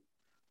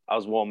 I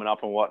was warming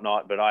up and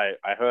whatnot, but I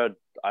heard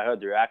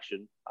the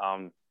reaction.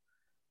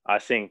 I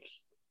think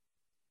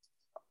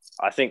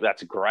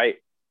that's great.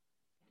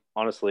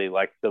 Honestly,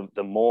 like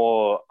the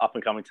more up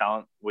and coming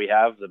talent we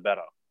have, the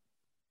better.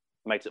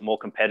 It makes it more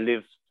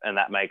competitive, and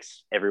that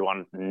makes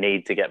everyone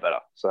need to get better.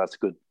 So that's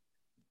good.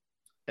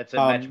 That's a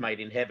match made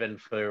in heaven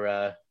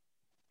for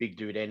Big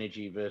Dude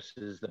Energy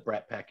versus the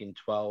Brat Pack in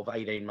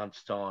 18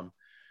 months' time.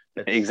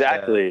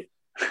 Exactly.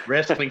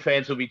 Wrestling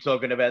fans will be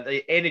talking about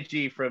the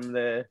energy from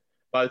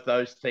both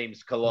those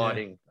teams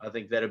colliding. Yeah. I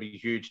think that'll be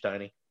huge,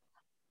 Tony.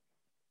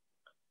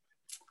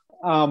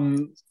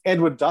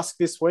 Edward Dusk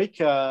this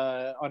week.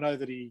 I know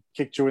that he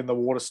kicked you in the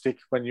water stick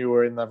when you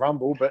were in the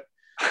Rumble, but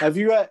have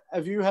you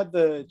had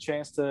the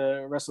chance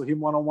to wrestle him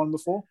one-on-one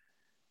before?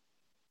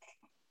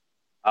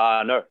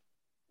 No,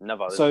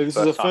 never. So this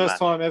is a first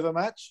time ever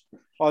match.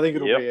 I think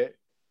it'll be a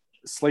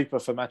sleeper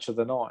for match of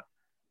the night.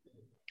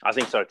 I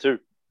think so too.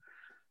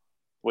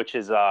 Which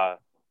is, I'm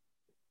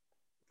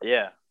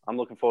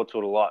looking forward to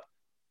it a lot.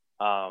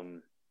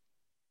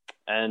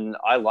 And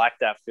I like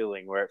that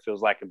feeling where it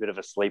feels like a bit of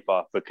a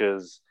sleeper,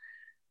 because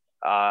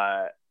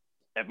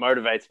it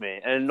motivates me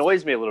and it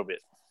annoys me a little bit.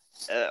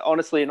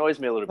 Honestly, it annoys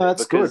me a little bit.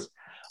 That's because,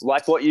 good.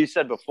 Like what you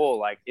said before,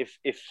 like if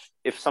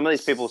some of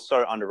these people are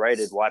so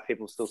underrated, why are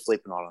people still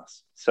sleeping on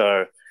us?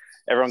 So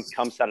everyone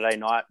come Saturday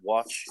night,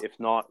 watch. If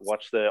not,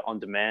 watch the on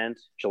demand,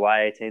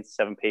 July 18th,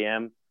 7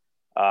 p.m.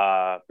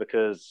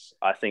 Because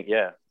I think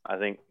we're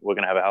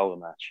going to have a hell of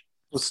a match.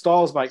 Well,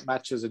 styles make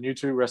matches, and you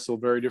two wrestle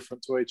very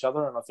different to each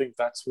other. And I think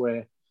that's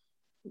where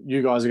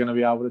you guys are going to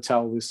be able to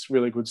tell this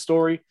really good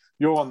story.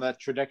 You're on that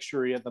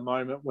trajectory at the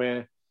moment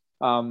where,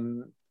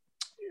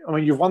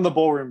 you've won the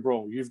Ballroom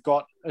Brawl. You've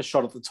got a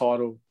shot at the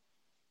title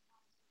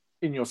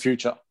in your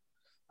future.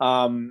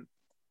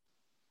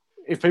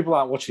 If people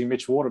aren't watching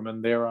Mitch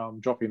Waterman, they're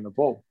dropping the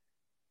ball.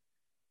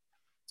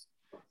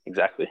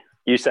 Exactly.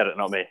 You said it,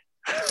 not me.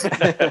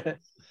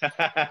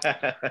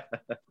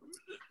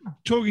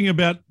 Talking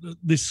about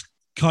this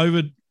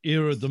COVID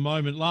era at the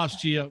moment,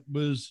 last year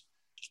was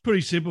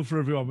pretty simple for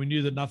everyone. We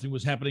knew that nothing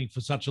was happening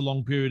for such a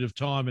long period of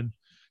time, and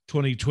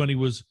 2020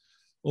 was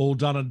all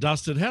done and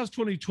dusted. How's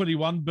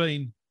 2021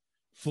 been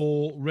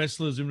for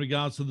wrestlers in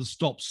regards to the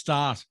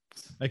stop-start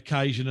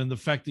occasion and the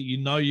fact that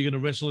you're going to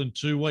wrestle in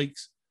 2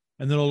 weeks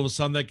and then all of a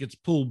sudden that gets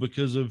pulled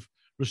because of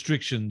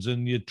restrictions,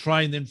 and you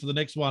train then for the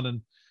next one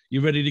and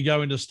you're ready to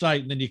go into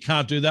state, and then you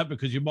can't do that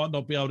because you might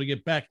not be able to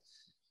get back?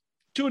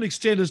 To an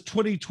extent, has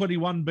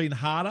 2021 been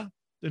harder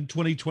than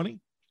 2020?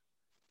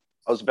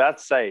 I was about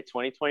to say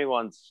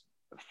 2021's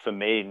for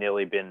me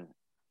nearly been,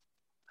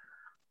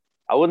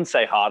 I wouldn't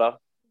say harder.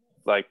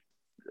 Like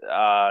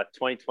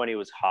 2020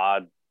 was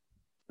hard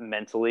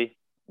mentally,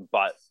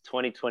 but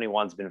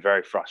 2021's been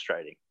very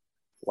frustrating.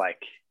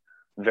 Like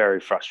very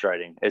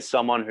frustrating. As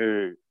someone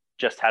who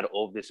just had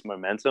all this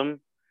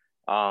momentum,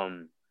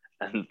 and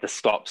the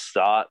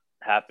stop-start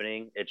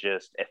happening, it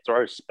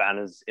throws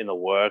spanners in the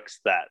works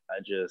that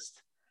are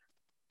just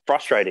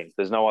frustrating.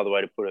 There's no other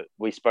way to put it.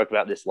 We spoke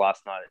about this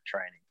last night at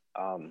training.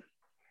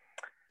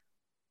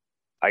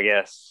 I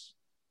guess,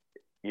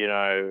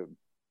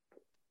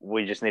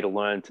 we just need to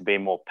learn to be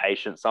more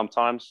patient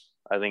sometimes.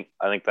 I think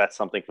that's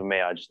something for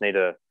me. I just need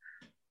to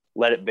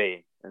let it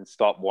be and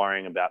stop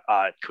worrying about,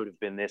 it could have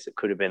been this, it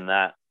could have been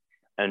that,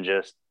 and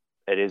just,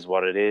 it is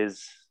what it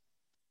is,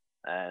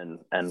 and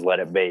let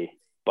it be.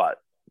 But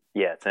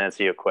yeah, to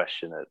answer your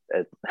question,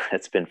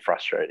 it's been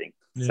frustrating,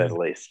 to say the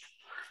least.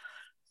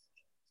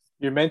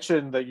 You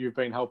mentioned that you've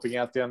been helping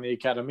out down the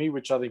academy,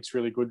 which I think is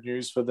really good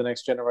news for the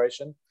next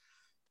generation.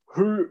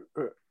 Who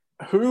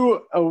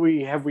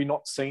have we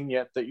not seen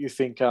yet that you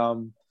think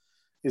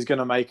is going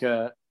to make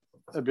a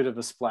bit of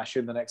a splash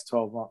in the next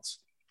 12 months?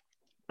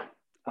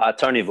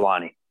 Tony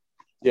Villani.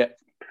 Yeah.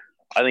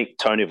 I think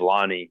Tony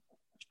Villani,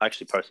 I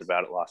actually posted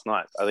about it last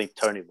night. I think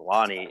Tony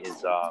Villani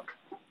is,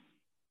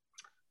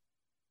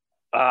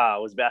 I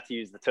was about to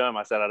use the term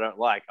I said I don't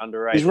like,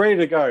 underrated. He's ready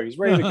to go. He's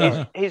ready to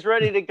go. He's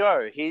ready to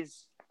go.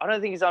 I don't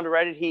think he's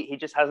underrated. He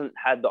just hasn't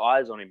had the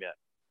eyes on him yet,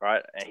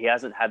 right? He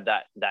hasn't had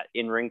that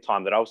in-ring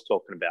time that I was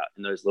talking about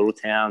in those little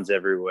towns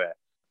everywhere.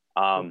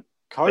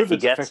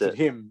 COVID's affected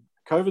him.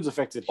 COVID's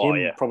affected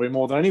him probably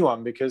more than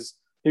anyone because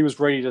he was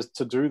ready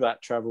to do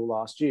that travel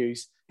last year.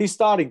 He's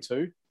starting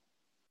to.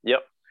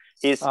 Yep,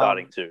 he's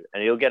starting to,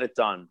 and he'll get it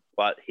done.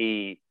 But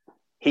he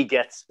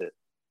gets it.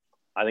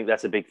 I think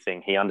that's a big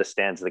thing. He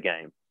understands the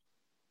game.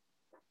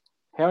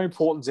 How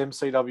important is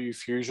MCW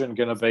Fusion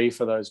going to be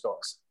for those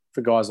guys?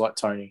 For guys like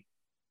Tony?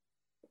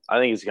 I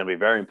think it's going to be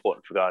very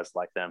important for guys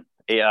like them.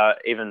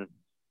 Even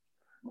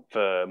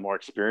for more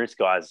experienced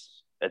guys,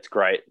 it's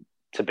great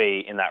to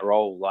be in that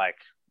role like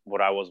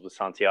what I was with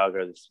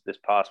Santiago this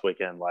past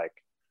weekend. Like,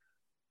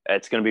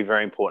 it's going to be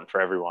very important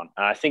for everyone.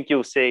 And I think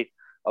you'll see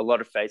a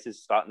lot of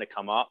faces starting to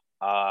come up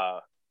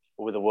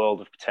with a world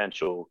of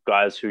potential,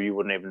 guys who you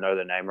wouldn't even know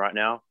their name right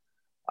now.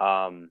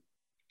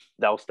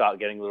 They'll start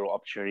getting little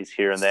opportunities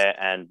here and there.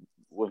 And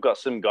we've got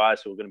some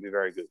guys who are going to be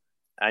very good,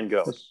 and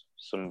girls,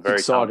 some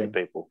very talented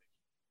people.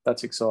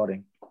 That's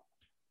exciting.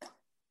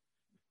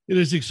 It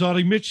is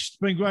exciting. Mitch, it's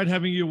been great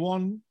having you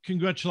on.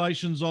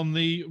 Congratulations on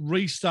the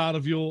restart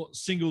of your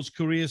singles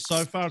career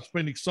so far. It's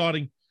been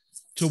exciting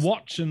to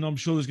watch, and I'm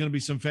sure there's going to be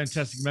some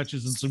fantastic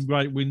matches and some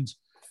great wins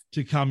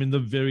to come in the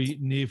very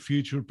near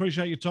future.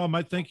 Appreciate your time,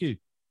 mate. Thank you.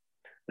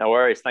 No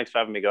worries. Thanks for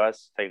having me,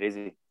 guys. Take it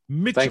easy.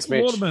 Mitch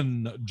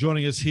Waterman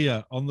joining us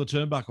here on the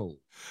Turnbuckle.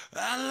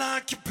 I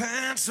like your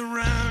pants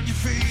around your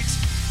feet,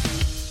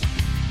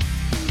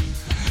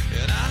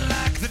 and I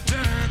like the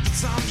dirt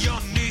that's on your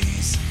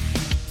knees,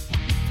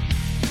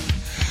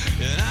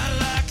 and I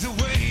like the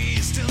way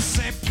you still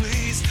say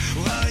please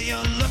while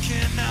you're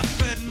looking up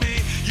at me.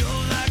 You're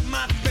like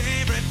my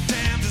favorite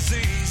damn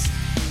disease,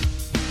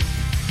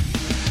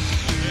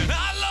 and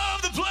I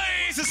love the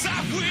places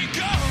that we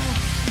go,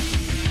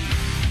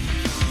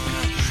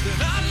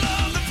 and I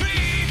love the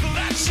people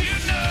that you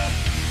know,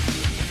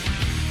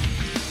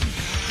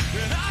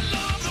 and I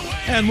love the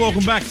way. And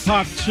welcome back,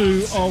 part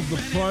 2 of the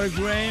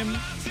program.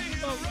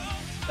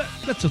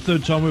 That's the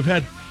third time we've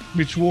had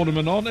Mitch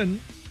Waterman on, and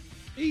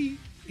he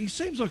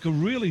seems like a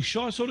really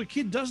shy sort of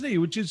kid, doesn't he?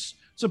 Which is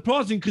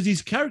surprising because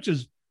his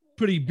character's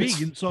pretty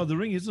big inside the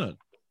ring, isn't it?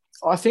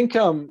 I think,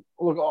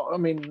 look, I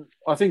mean,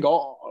 I think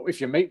if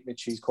you meet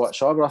Mitch, he's quite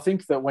shy, but I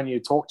think that when you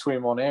talk to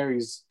him on air,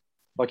 he's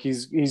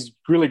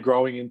really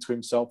growing into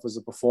himself as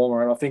a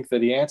performer, and I think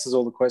that he answers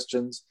all the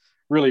questions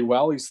really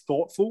well. He's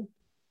thoughtful.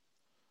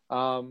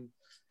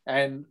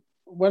 And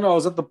when I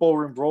was at the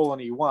Ballroom Brawl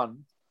and he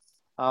won,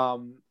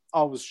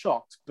 I was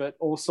shocked, but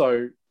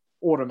also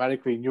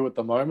automatically knew at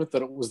the moment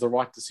that it was the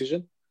right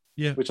decision.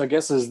 Yeah. Which I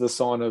guess is the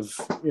sign of,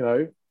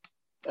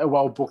 a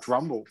well-booked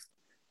Rumble.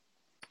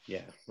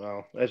 Yeah,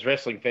 well, as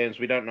wrestling fans,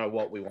 we don't know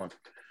what we want.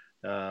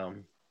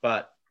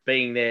 But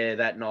being there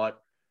that night,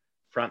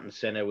 front and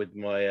center with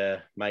my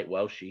mate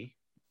Welshie,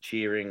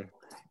 cheering,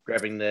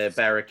 grabbing the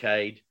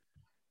barricade,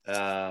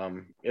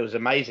 it was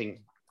amazing.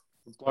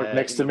 The bloke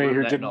next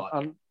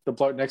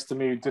to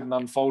me who didn't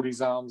unfold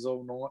his arms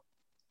all night.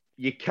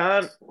 You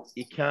can't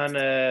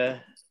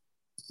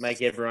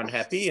make everyone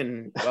happy,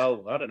 and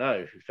well, I don't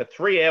know. For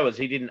 3 hours,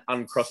 he didn't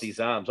uncross his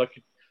arms.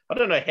 I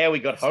don't know how he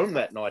got home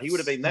that night. He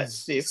would have been that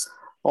stiff.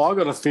 Oh, I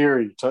got a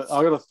theory.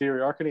 I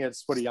reckon he had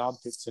sweaty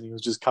armpits and he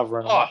was just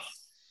covering them.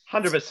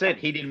 100%.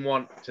 He didn't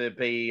want to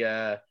be.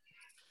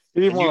 He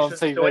didn't want on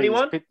TV to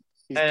anyone.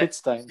 His pit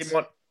stains. Didn't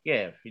want.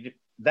 Yeah, he did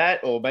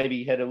that, or maybe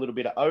he had a little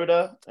bit of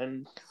odor.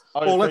 And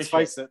let's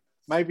face it.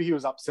 Maybe he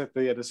was upset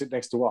that he had to sit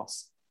next to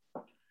us.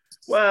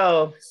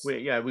 Well,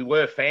 we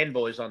were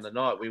fanboys on the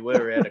night. We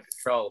were out of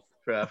control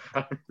for our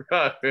front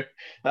row.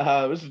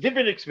 It was a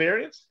different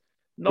experience.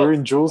 We're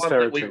in Jules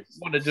territory. We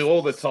want to do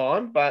all the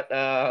time, but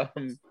no.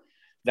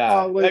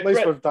 At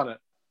least we've done it.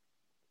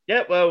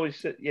 Yeah, well,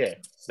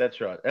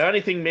 that's right. The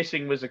only thing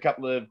missing was a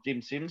couple of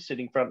Dim Sims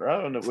sitting front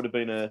row, and it would have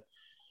been a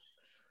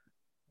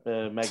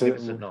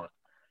magnificent night.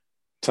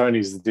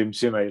 Tony's the Dim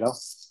Sim eater.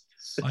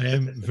 I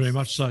am very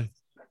much so.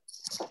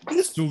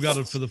 Still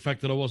gutted for the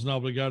fact that I wasn't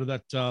able to go to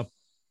that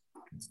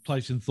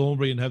place in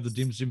Thornbury and have the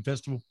Dim Sim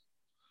Festival.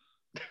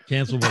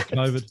 Cancelled by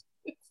COVID.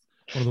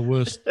 One of the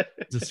worst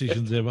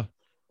decisions ever.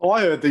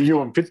 I heard that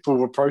you and Pitbull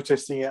were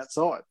protesting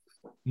outside.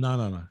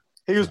 No.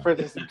 He was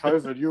protesting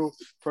COVID. You were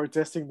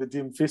protesting the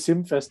Dim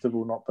Sim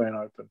Festival not being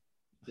open.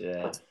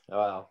 Yeah.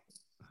 Wow.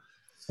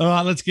 All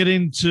right, let's get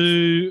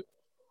into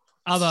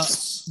other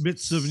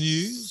bits of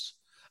news.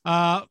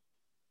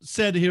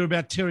 Sad to hear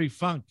about Terry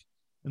Funk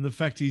and the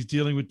fact he's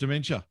dealing with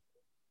dementia.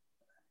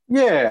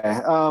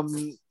 Yeah,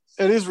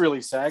 it is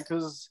really sad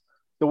because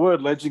the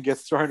word legend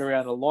gets thrown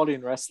around a lot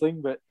in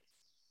wrestling, but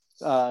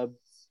I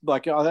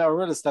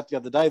read a stat the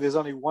other day. There's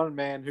only one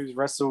man who's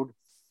wrestled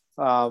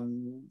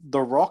The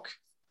Rock,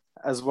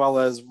 as well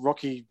as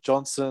Rocky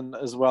Johnson,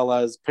 as well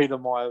as Peter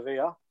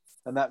Maivia,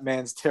 and that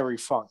man's Terry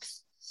Funk.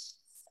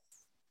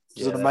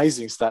 It's an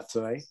amazing stat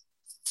to me.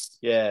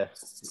 Yeah,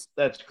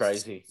 that's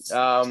crazy.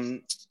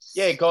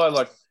 A guy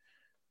like,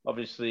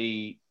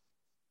 obviously,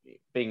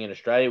 being in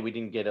Australia, we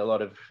didn't get a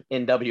lot of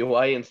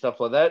NWA and stuff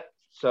like that.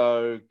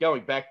 So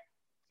going back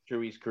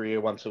through his career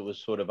once it was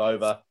sort of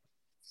over.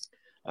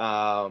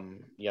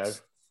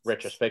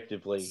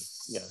 Retrospectively,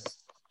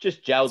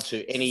 just gelled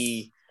to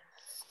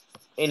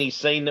any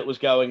scene that was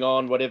going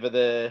on, whatever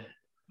the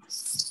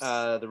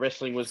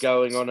wrestling was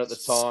going on at the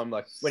time.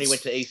 Like when he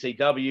went to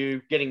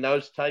ECW, getting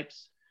those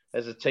tapes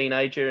as a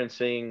teenager and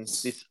seeing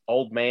this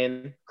old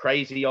man,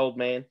 crazy old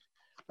man,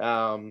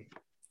 doing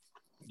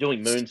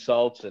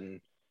moonsaults and,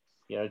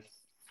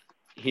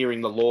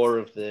 hearing the lore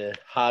of the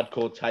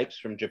hardcore tapes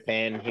from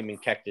Japan, him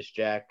and Cactus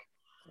Jack.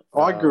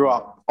 I grew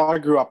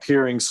up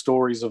hearing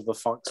stories of the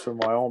funks from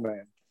my old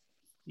man.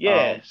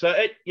 Yeah, so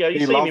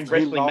you see him in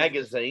wrestling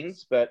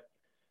magazines, but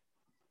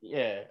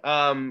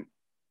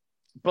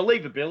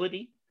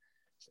believability.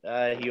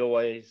 He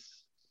always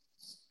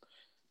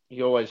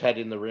had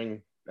in the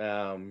ring.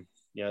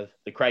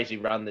 The crazy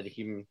run that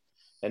him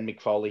and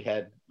Mick Foley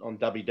had on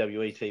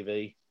WWE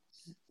TV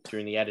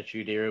during the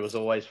Attitude Era was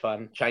always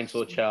fun.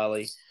 Chainsaw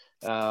Charlie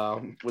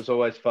was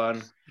always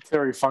fun.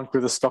 Terry Funk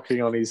with a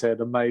stocking on his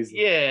head, amazing.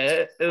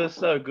 Yeah, it was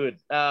so good.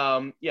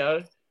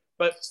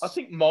 But I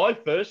think my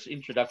first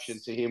introduction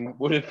to him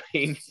would have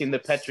been in the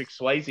Patrick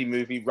Swayze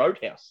movie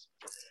Roadhouse.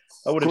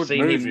 I would have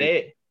seen him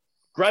there.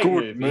 Great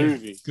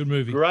movie. Good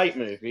movie. Great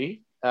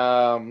movie.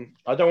 I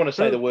don't want to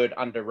say the word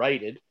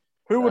underrated.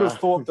 Who would have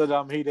thought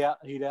that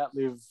he'd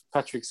outlive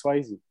Patrick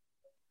Swayze?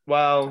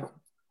 Well,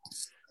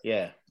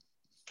 yeah.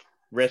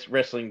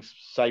 Wrestling's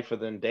safer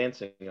than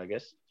dancing, I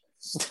guess.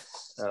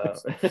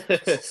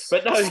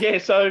 But no, yeah,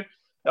 so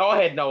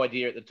I had no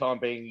idea at the time,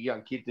 being a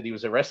young kid, that he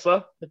was a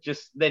wrestler.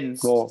 Just then,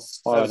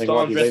 times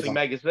wrestling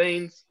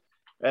magazines.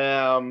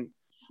 So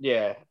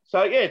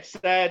it's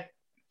sad.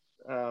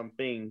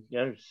 Being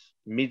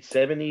mid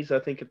 70s, I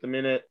think at the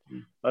minute.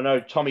 I know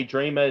Tommy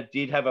Dreamer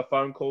did have a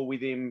phone call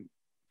with him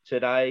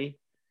today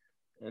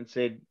and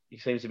said he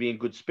seems to be in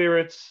good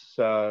spirits.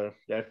 So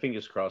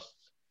fingers crossed.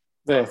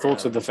 Yeah,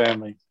 thoughts of the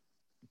family.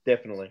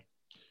 Definitely.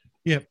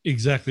 Yeah,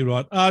 exactly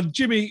right.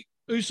 Jimmy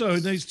Uso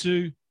needs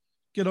to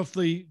get off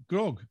the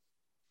grog.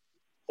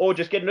 Or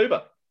just get an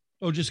Uber.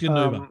 You don't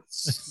have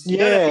to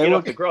get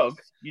off the grog.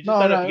 You just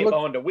don't have to get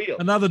behind a wheel.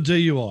 Another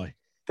DUI.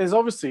 There's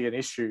obviously an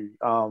issue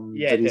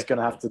that he's going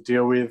to have to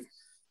deal with,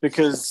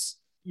 because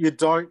you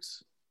don't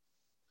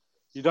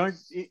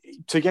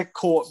to get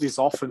caught this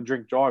often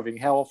drink driving.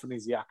 How often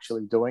is he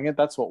actually doing it?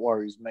 That's what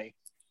worries me.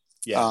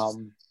 Yeah.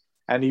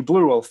 And he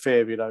blew a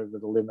fair bit over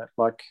the limit.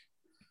 I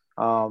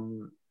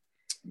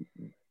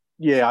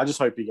just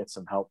hope he gets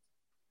some help.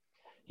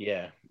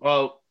 Yeah.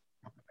 Well,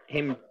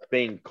 him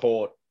being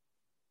caught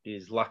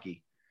is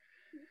lucky.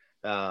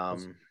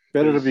 Better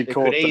to be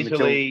caught than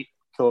to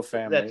kill a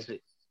family. That's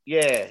it.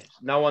 Yeah.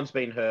 No one's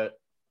been hurt.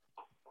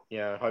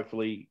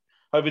 Hopefully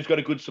he's got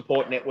a good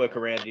support network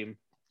around him.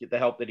 Get the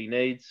help that he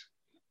needs.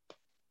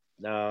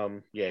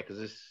 Because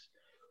it's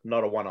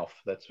not a one-off,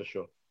 that's for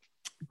sure.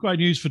 Great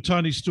news for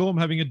Tony Storm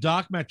having a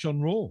dark match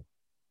on Raw.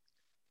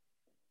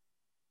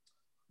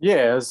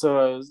 Yeah,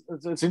 so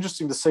it's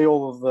interesting to see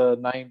all of the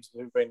names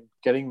who've been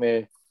getting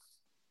there.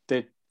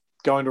 They're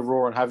going to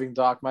Raw and having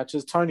dark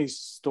matches. Tony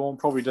Storm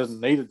probably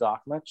doesn't need a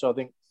dark match. I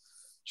think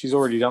she's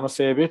already done a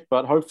fair bit,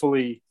 but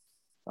hopefully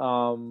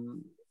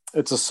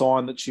it's a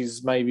sign that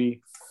she's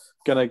maybe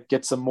going to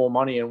get some more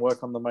money and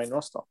work on the main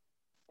roster.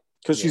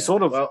 Because she's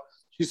sort of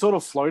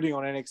floating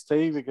on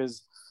NXT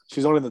because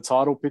she's not in the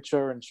title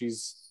picture and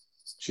she's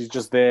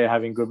just there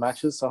having good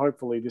matches. So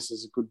hopefully this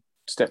is a good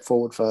step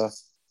forward for her.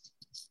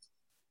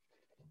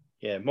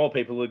 Yeah, more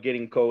people are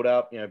getting called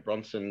up.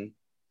 Bronson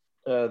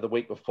the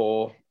week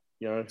before.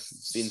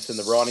 Vince and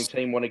the writing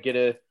team want to get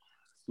a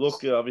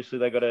look. Obviously,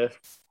 they got to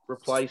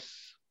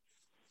replace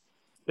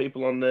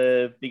people on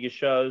the bigger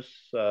shows.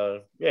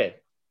 So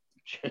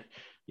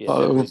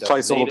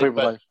replace all the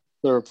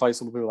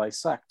people they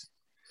sacked.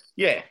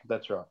 Yeah,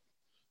 that's right.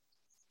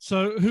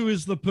 So, who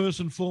is the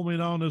person formerly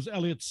known as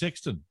Elliot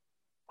Sexton?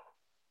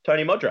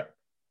 Tony Modra.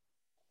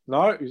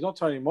 No, he's not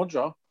Tony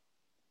Modra.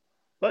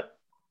 What?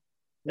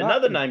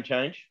 Another name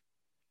change.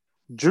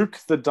 Duke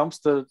the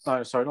Dumpster.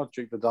 No, sorry, not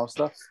Duke the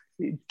Dumpster.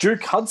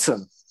 Duke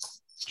Hudson.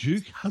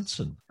 Duke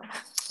Hudson.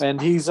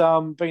 And he's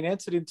been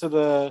entered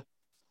into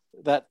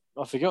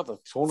I forget what the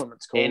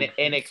tournament's called.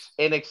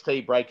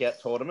 NXT Breakout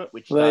Tournament,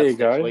 which there starts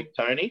next week,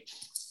 Tony.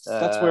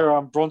 That's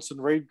where Bronson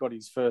Reed got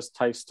his first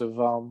taste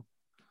of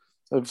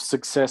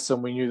success,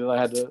 and we knew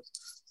that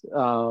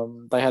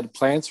they had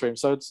plans for him.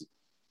 So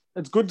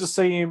it's good to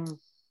see him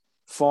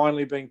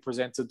finally being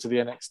presented to the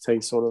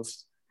NXT sort of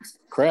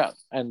crowd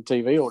and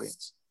TV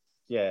audience.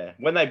 Yeah,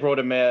 when they brought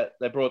him out,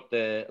 they brought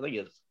I think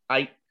it was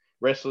 8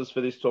 wrestlers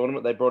for this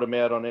tournament. They brought him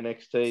out on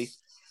NXT.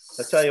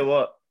 I tell you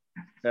what,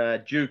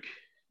 Duke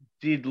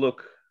did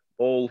look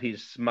all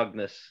his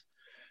smugness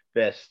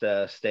best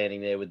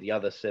standing there with the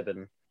other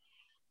 7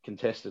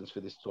 contestants for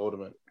this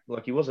tournament.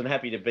 Like, he wasn't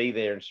happy to be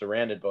there and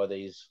surrounded by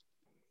these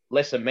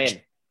lesser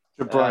men.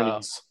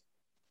 Jabronis.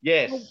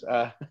 Yes.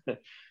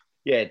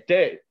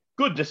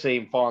 Good to see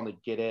him finally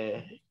get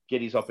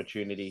his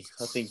opportunity.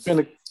 I think been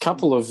a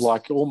couple of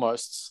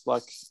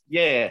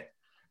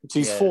it's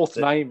his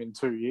 4th name in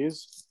 2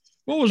 years.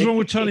 What was wrong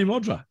with Tony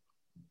Modra?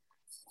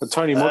 But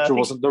Tony Modra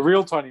wasn't. The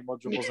real Tony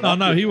Modra wasn't. Oh,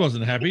 no, he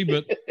wasn't happy,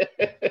 but...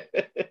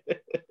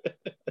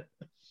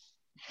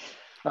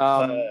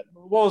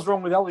 What was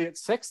wrong with Elliot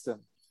Sexton?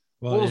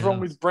 Well, what was wrong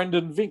with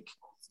Brendan Vink?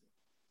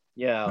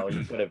 Yeah,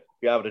 you've got to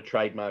be able to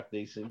trademark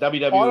these.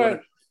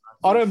 WWE.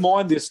 I don't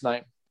mind this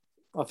name.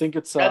 I think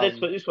it's.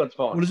 This one's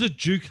fine. What is it?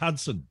 Duke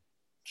Hudson.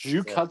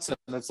 Duke Hudson.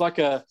 It's like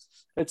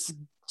it's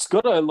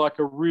got a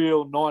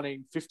real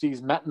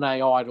 1950s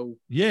matinee idol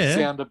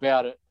sound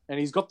about it, and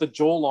he's got the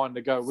jawline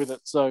to go with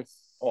it. So,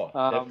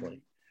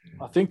 definitely.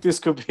 I think this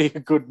could be a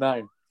good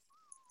name.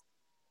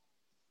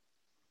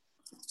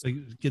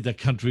 Get that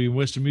country and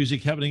western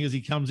music happening as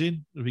he comes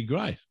in. It'd be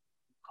great.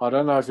 I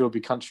don't know if it'll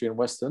be country and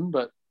western,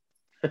 but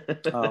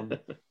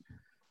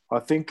I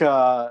think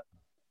I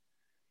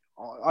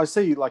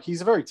see, like,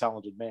 he's a very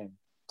talented man.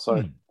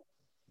 So,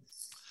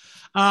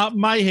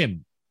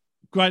 Mayhem,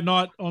 great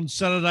night on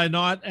Saturday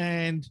night,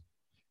 and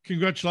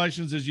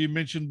congratulations, as you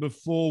mentioned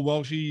before,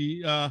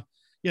 Walshy.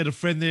 You had a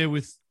friend there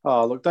with.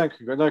 Oh, look!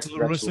 No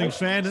wrestling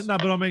fan. No,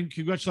 but I mean,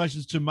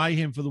 congratulations to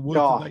Mayhem for the work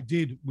that they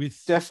did with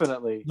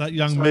definitely that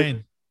young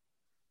man.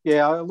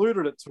 Yeah, I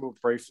alluded to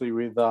it briefly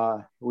with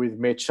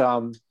Mitch.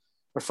 A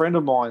friend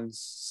of mine's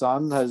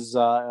son has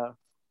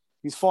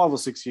he's 5 or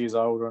 6 years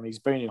old, and he's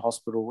been in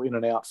hospital in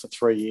and out for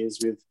 3 years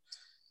with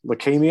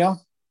leukemia,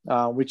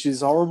 which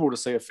is horrible to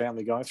see a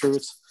family going through.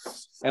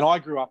 And I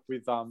grew up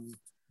with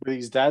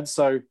his dad,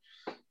 so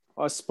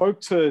I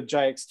spoke to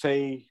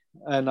JXT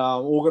and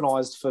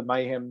organised for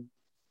Mayhem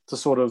to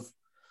sort of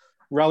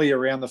rally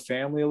around the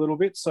family a little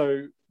bit.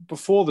 So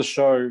before the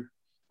show,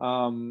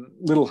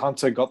 Little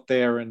Hunter got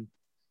there, and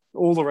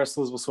all the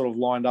wrestlers were sort of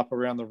lined up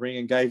around the ring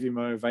and gave him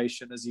an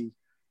ovation as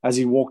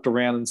he walked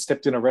around and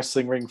stepped in a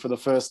wrestling ring for the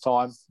first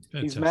time.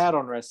 Fantastic. He's mad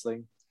on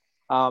wrestling.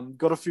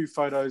 Got a few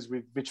photos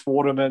with Mitch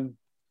Waterman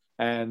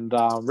and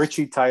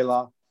Richie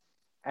Taylor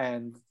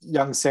and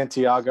young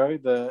Santiago,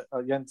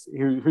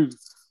 who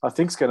I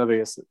think is going to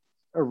be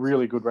a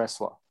really good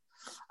wrestler.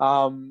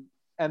 And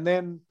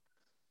then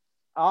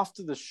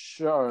after the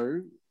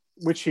show,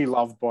 which he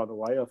loved, by the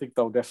way, I think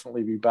they'll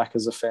definitely be back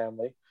as a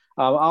family.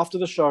 After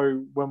the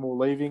show, when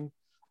we're leaving,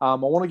 I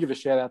want to give a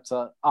shout out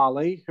to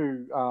Ali,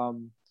 who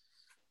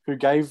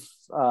gave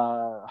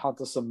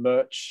Hunter some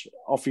merch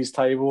off his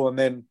table, and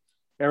then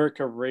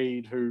Erica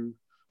Reed, who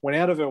went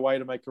out of her way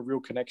to make a real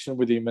connection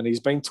with him, and he's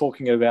been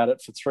talking about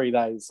it for 3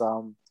 days.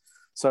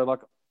 So,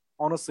 like,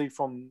 honestly,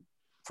 from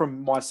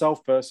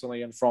myself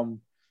personally and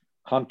from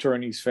Hunter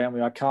and his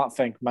family, I can't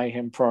thank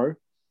Mayhem Pro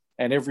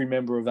and every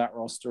member of that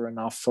roster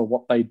enough for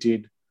what they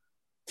did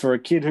for a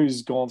kid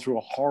who's gone through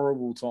a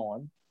horrible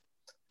time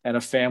and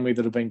a family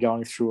that have been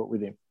going through it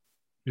with him.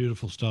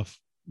 Beautiful stuff.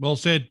 Well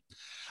said.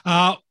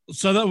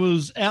 So that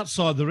was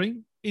outside the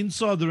ring.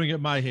 Inside the ring at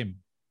Mayhem.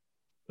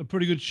 A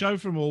pretty good show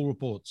from all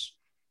reports.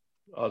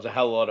 Oh, it was a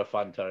hell of a lot of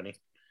fun, Tony.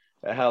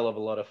 A hell of a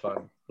lot of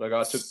fun. Like,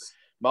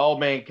 my old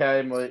man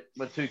came, my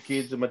 2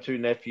 kids and my 2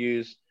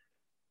 nephews.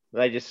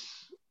 They just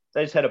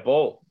had a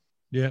ball.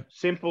 Yeah.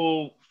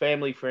 Simple,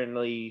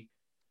 family-friendly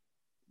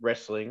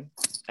wrestling,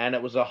 and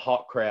it was a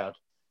hot crowd.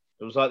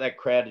 It was like that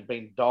crowd had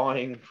been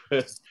dying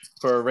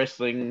for a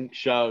wrestling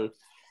show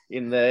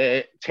in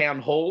the town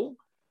hall.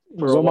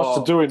 There's not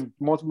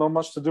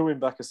much to do in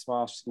Bacchus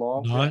Smash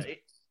Live. No.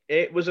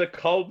 It was a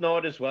cold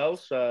night as well,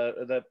 so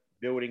the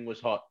building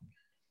was hot.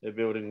 The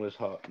building was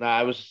hot.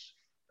 No, it was,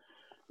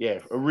 a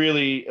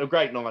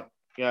great night.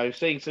 You know,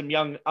 seeing some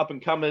young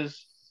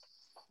up-and-comers,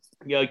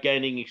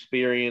 gaining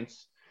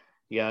experience,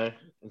 and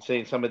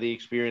seeing some of the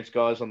experienced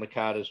guys on the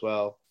card as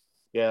well.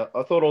 Yeah,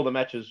 I thought all the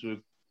matches were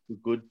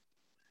good.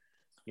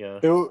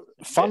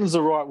 Fun's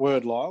the right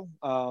word, Lyle.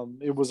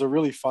 It was a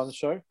really fun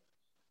show.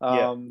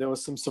 There were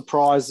some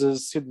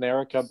surprises. Sid and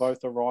Erica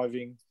both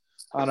arriving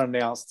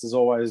unannounced as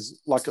always.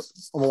 Like,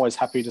 I'm always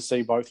happy to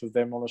see both of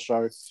them on the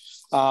show.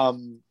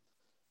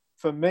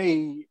 For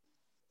me,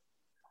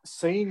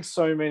 seeing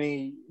so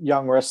many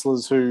young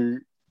wrestlers who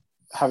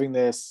having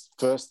their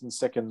first and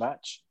second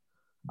match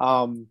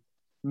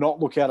not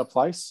look out of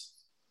place,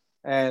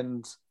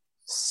 and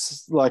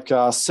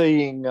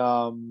seeing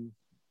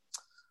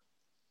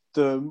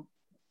the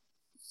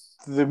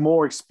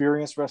more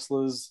experienced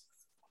wrestlers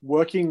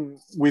working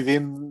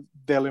within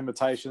their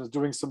limitations,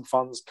 doing some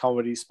fun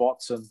comedy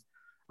spots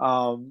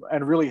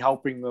and really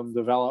helping them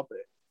develop.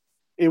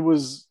 It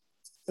was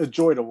a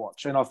joy to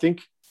watch. And I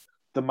think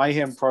the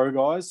Mayhem Pro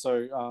guys,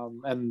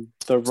 and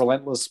the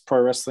Relentless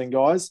Pro Wrestling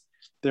guys,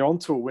 they're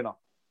onto a winner.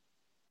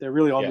 They're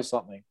really onto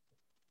something.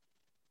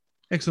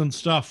 Excellent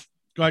stuff.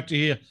 Great to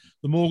hear.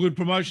 The more good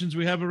promotions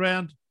we have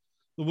around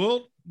the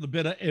world, the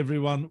better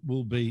everyone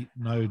will be,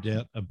 no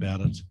doubt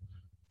about it.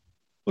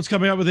 What's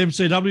coming up with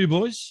MCW,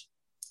 boys?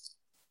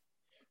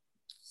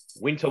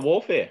 Winter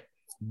Warfare.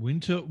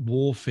 Winter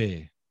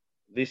Warfare.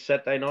 This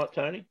Saturday night,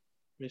 Tony.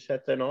 This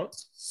Saturday night.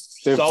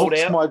 They've sold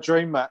out. My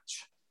dream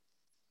match.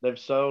 They've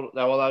sold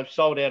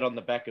out on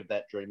the back of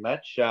that dream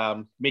match.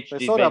 Mitch they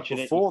did sold out mention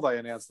before they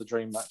announced the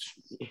dream match.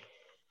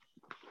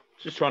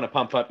 Just trying to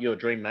pump up your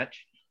dream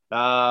match.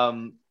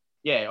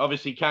 yeah,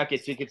 obviously you can't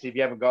get tickets if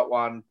you haven't got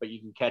one, but you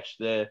can catch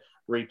the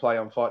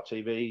replay on Fight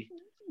TV.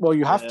 Well,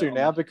 you have to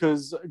now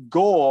because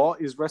Gore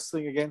is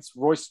wrestling against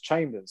Royce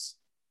Chambers.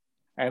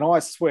 And I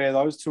swear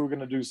those two are going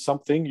to do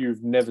something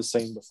you've never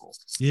seen before.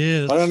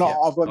 Yeah. I don't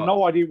know. I've got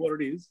no idea what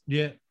it is.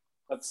 Yeah.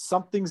 But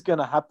something's going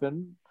to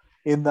happen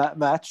in that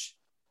match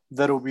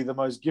that'll be the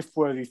most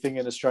gift-worthy thing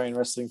in Australian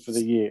wrestling for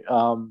the year.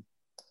 And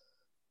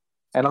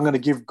I'm going to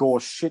give Gore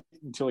shit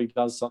until he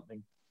does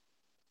something.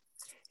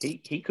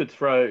 He could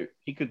throw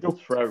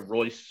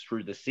Royce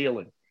through the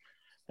ceiling,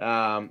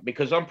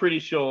 because I'm pretty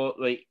sure.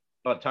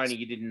 Tony,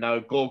 you didn't know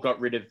Gore got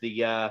rid of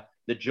the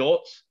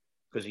jorts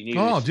because he knew.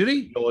 Oh, did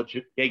he? George,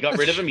 yeah, he got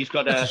rid of them. He's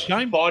got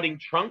fighting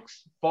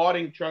trunks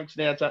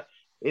now. So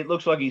it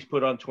looks like he's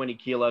put on 20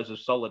 kilos of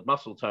solid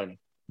muscle, Tony,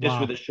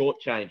 just with a short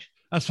change.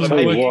 That's for,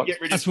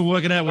 that's for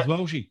working out with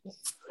Welshie.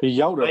 He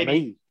yelled at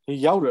me. He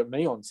yelled at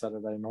me on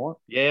Saturday night.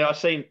 Yeah,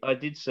 I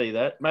did see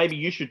that. Maybe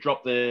you should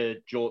drop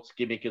the jorts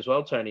gimmick as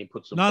well, Tony, and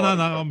put some. No,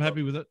 I'm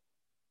happy with it.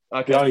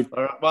 Okay.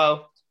 All right.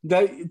 Well,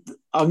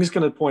 I'm just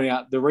going to point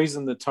out the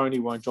reason that Tony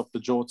won't drop the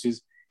jorts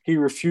is he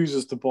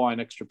refuses to buy an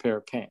extra pair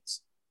of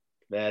pants.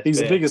 He's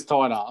the biggest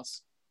tight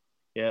ass.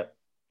 Yeah.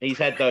 He's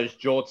had those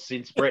jorts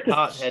since Bret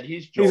Hart had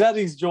his jorts. He's had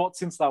his jorts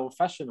since they were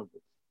fashionable.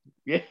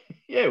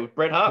 Yeah, with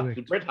Bret Hart.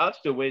 Bret Hart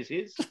still wears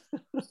his.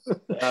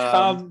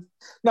 No,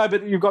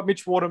 but you've got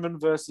Mitch Waterman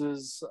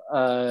versus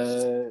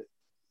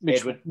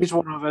Mitch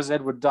Waterman versus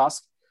Edward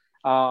Dusk,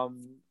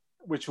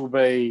 which will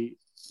be,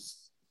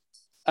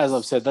 as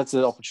I've said, that's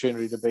an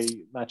opportunity to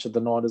be match of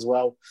the night as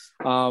well.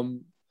 I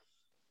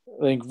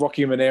think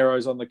Rocky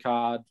Monero's on the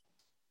card.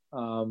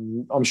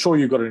 I'm sure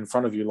you've got it in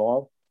front of you,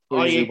 Lyle.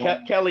 Oh yeah,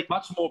 Kelly.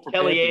 Much more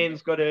prepared.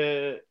 Kellyanne's got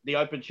the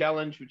Open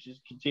Challenge, which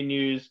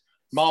continues.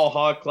 Mile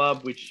High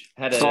Club, which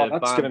had a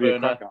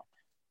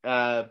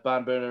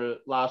barn burner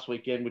last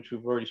weekend, which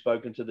we've already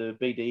spoken to the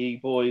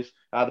BDE boys,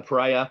 the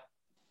Pareja.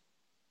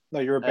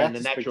 No, you're about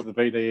to speak to the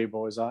BDE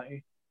boys, aren't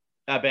you?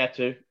 About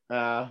to.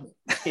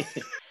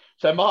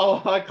 So Mile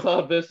High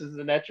Club versus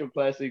the Natural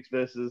Classics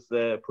versus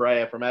the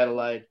Pareja from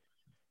Adelaide.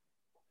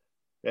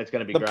 That's going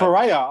to be great. The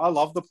Pareja, I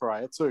love the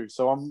Pareja too.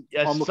 So I'm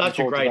looking such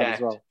a forward great to that act.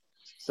 as well.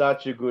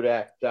 Such a good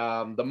act.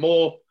 The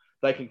more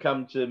they can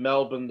come to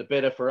Melbourne, the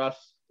better for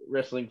us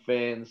wrestling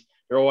fans.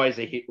 They're always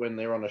a hit when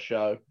they're on a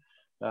show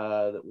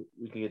that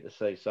we can get to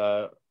see.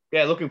 So,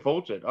 yeah, looking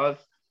forward to it.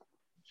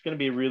 It's going to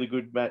be a really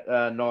good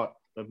night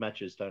of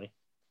matches, Tony.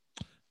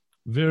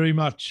 Very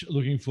much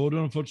looking forward to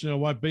it. Unfortunately,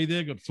 I won't be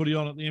there. Got footy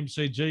on at the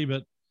MCG,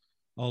 but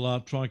I'll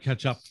try and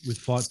catch up with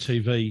Fight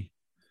TV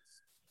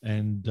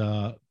and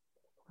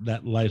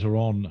that later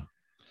on.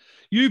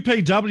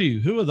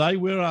 UPW, who are they?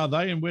 Where are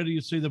they? And where do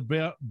you see the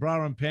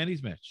bra and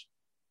panties match?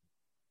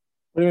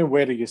 What do you mean,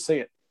 where do you see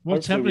it?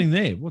 What's happening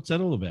there? What's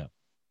that all about?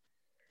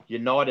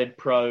 United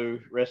Pro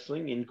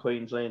Wrestling in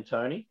Queensland,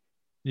 Tony.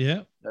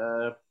 Yeah.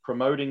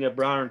 Promoting a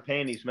bra and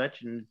panties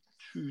match in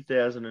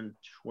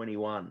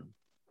 2021.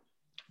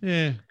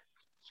 Yeah.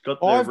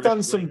 I've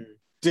done some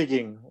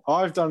digging,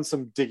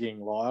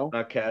 Lyle.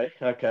 Okay.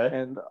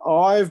 And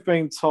I've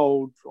been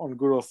told on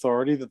good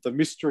authority that the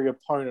mystery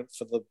opponent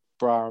for the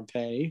bra and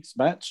panties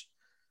match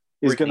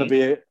is going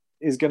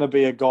to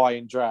be a guy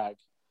in drag.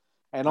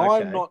 And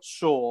I'm not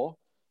sure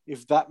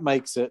if that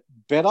makes it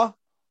better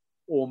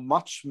or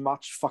much,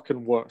 much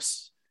fucking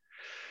worse.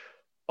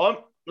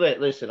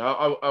 Listen,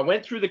 I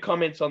went through the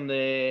comments on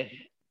their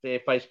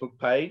Facebook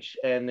page,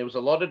 and there was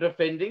a lot of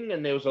defending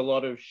and there was a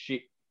lot of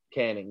shit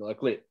canning.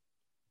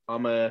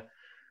 I'm a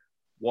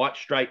white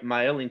straight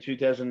male in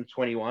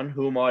 2021.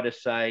 Who am I to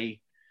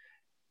say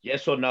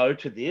yes or no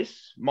to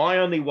this? My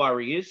only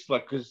worry is,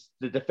 because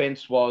the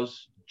defense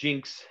was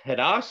Jinx had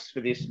asked for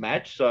this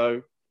match,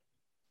 so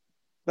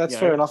that's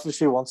fair enough if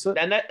she wants it.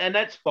 And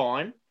that's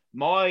fine.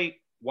 My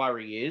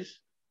worry is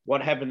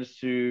what happens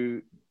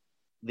to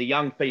the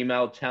young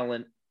female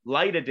talent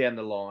later down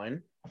the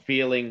line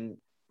feeling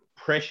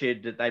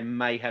pressured that they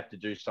may have to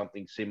do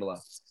something similar.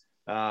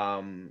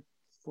 I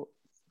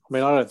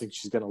don't think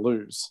she's going to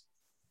lose.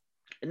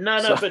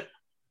 But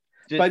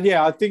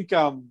yeah, I think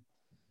the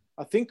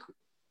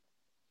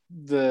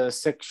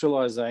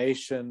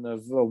sexualization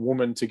of a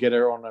woman to get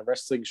her on a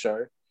wrestling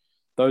show,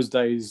 those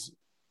days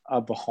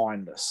are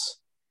behind us.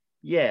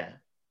 Yeah.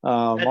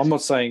 I'm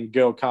not saying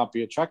girl can't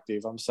be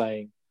attractive. I'm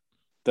saying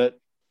that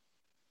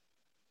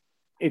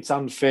it's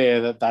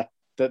unfair that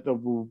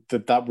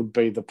would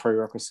be the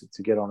prerequisite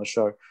to get on a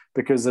show,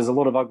 because there's a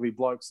lot of ugly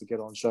blokes that get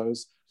on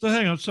shows. So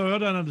hang on. Sorry, I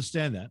don't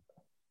understand that.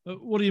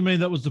 What do you mean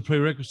that was the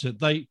prerequisite?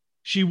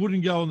 She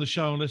wouldn't go on the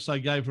show unless they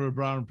gave her a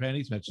bra and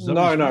panties match.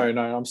 No.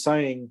 I'm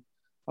saying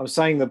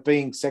that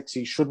being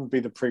sexy shouldn't be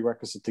the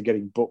prerequisite to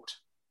getting booked.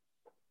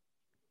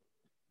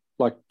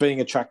 Like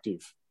being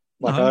attractive.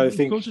 I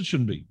think, of course it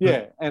shouldn't be.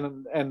 Yeah,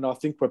 and I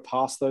think we're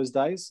past those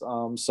days.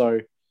 So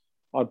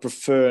I'd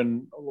prefer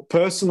not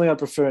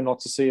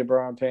to see a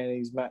bra and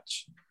panties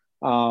match.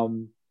 But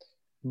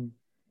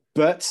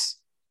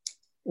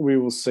we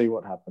will see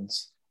what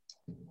happens.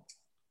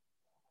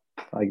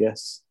 I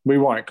guess we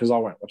won't, because I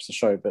won't watch the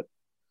show. But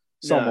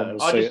Someone will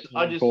see it.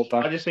 I report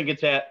back. just think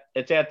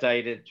it's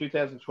outdated.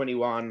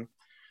 2021,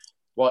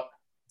 what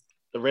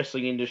the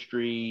wrestling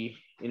industry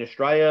in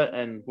Australia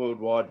and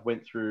worldwide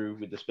went through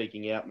with the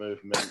speaking out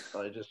movement.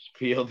 I just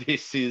feel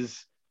this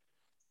is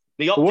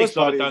the optics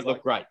of it don't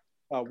look great.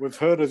 We've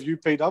heard of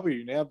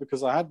UPW now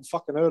because I hadn't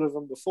fucking heard of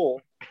them before.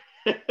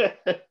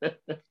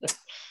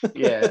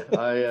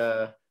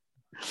 Yeah.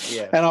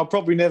 And I'll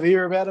probably never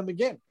hear about them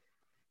again.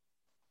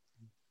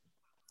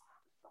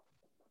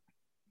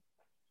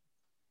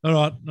 All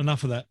right,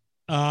 enough of that.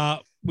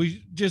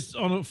 We just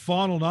on a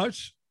final note.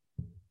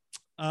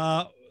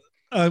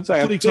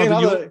 Footy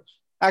club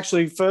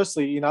actually,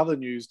 firstly, in other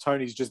news,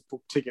 Tony's just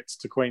booked tickets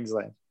to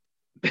Queensland.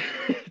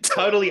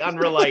 Totally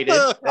unrelated,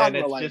 and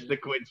it's just a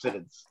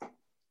coincidence.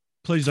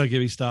 Please don't get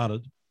me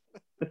started.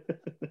 You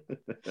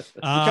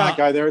can't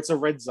go there. It's a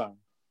red zone.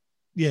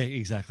 Yeah,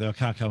 exactly. I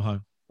can't come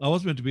home. I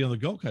was meant to be on the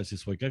Gold Coast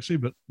this week, actually,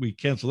 but we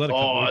cancelled that a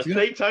couple of weeks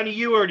ago. See, Tony,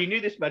 you already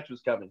knew this match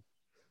was coming.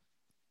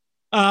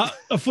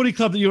 A footy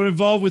club that you're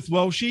involved with,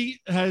 Welshie,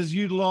 has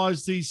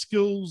utilised the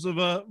skills of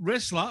a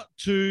wrestler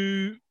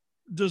to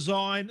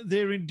design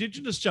their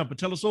Indigenous jumper.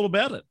 Tell us all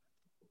about it.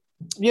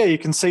 Yeah, you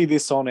can see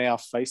this on our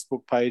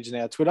Facebook page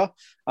and our Twitter.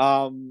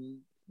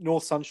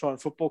 North Sunshine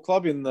Football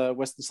Club in the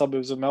western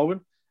suburbs of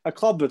Melbourne, a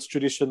club that's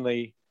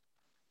traditionally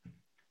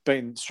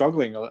been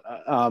struggling.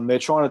 They're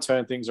trying to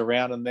turn things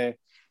around, and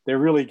they're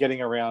really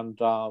getting around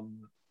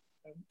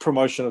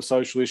promotion of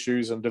social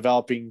issues and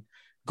developing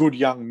good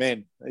young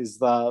men is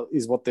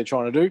what they're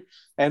trying to do.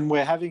 And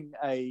we're having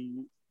a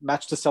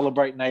match to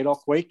celebrate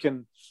NAIDOC week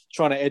and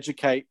trying to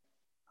educate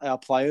our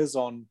players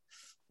on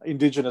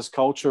Indigenous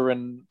culture.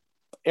 And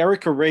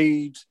Erica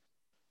Reid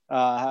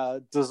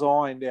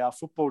designed our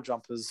football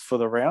jumpers for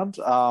the round.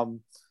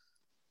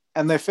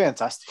 And they're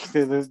fantastic.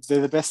 They're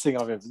the best thing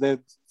I've ever. They're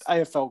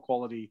AFL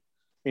quality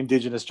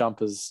Indigenous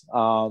jumpers.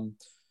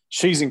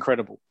 She's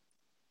incredible.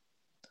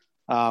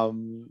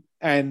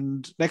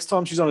 And next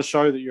time she's on a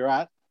show that you're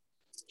at,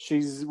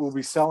 will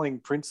be selling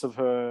prints of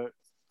her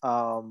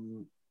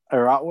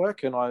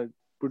artwork, and I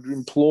would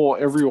implore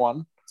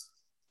everyone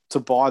to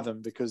buy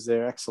them because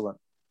they're excellent.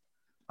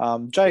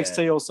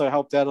 JXT also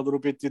helped out a little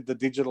bit, did the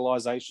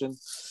digitalization.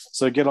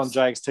 So get on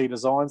JXT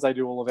Designs. They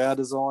do all of our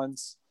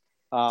designs.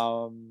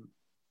 So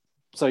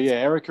yeah,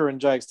 Erica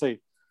and JXT,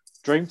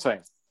 dream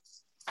team.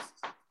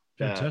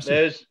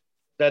 Fantastic.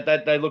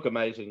 They look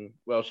amazing.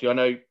 Well, I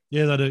know.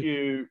 Yeah, they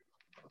do.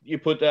 You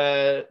put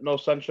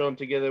North Sunshine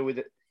together with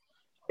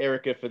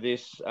Erica for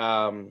this.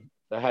 The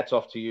hats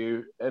off to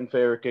you and for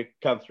Erica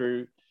come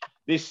through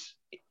this.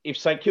 If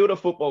St Kilda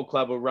Football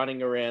Club were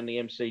running around the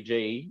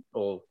MCG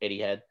or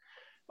Etihad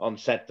on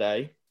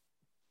Saturday,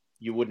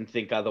 you wouldn't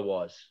think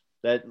otherwise.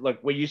 That, like,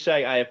 when you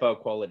say AFL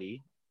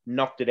quality,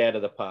 knocked it out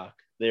of the park.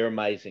 They're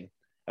amazing.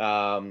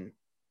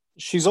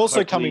 She's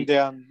also coming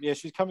down. Yeah,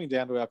 she's coming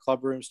down to our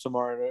club rooms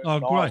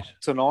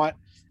tonight,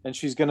 and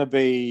she's going to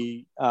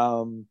be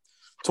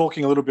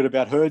talking a little bit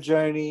about her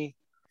journey,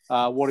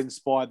 what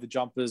inspired the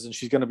jumpers, and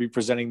she's going to be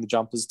presenting the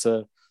jumpers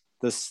to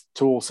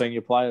all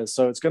senior players.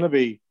 So it's going to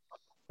be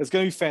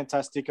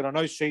fantastic, and I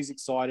know she's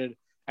excited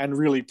and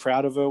really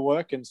proud of her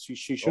work, and she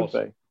should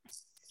awesome. be.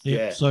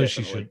 Yeah, so definitely.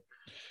 She should.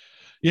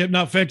 Yeah,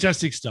 no,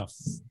 fantastic stuff.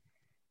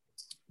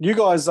 You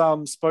guys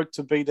spoke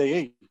to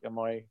BDE, am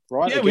I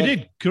right? Yeah, we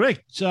did.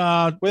 Correct.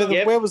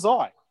 Where was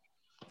I?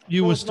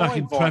 You were stuck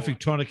in traffic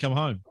trying to come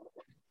home,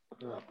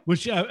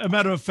 which, a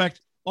matter of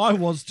fact, I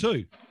was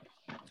too.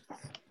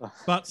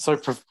 But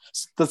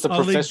that's a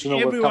professional.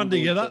 I everyone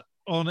together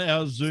on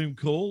our Zoom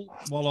call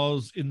while I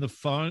was in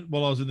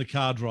the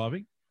car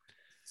driving.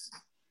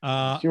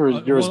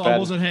 You're as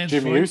bad as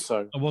Jimmy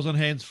Uso. I wasn't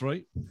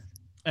hands-free.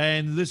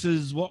 And this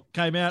is what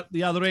came out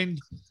the other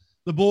end.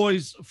 The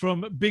boys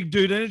from Big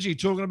Dude Energy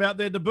talking about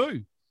their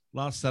debut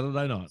last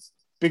Saturday night.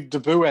 Big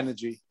debut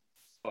energy.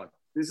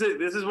 This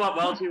is what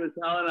Welchie was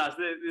telling us.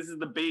 This is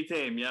the B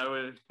team, you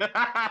know.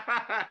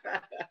 Yeah,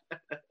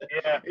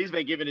 he's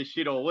been giving us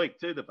shit all week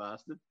too, the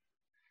bastard.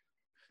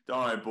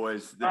 Don't worry,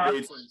 boys. The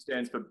B team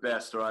stands for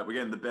best, all right? We're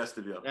getting the best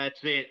of you.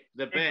 That's it.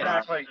 The best.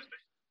 Exactly.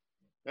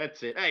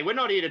 That's it. Hey, we're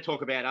not here to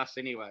talk about us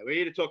anyway. We're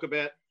here to talk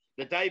about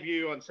the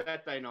debut on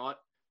Saturday night.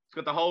 It's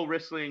got the whole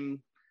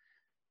wrestling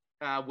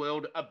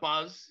world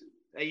abuzz.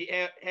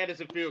 How does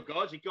it feel,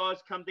 guys? You guys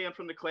come down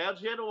from the clouds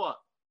yet or what?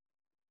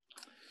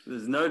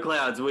 There's no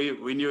clouds.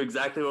 We knew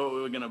exactly what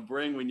we were going to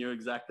bring. We knew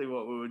exactly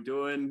what we were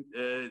doing.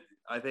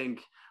 I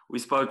think we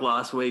spoke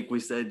last week. We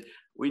said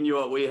we knew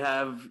what we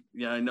have.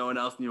 You know, no one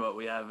else knew what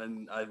we have.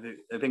 And I think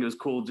it was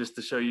cool just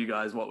to show you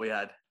guys what we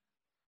had.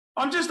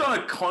 I'm just on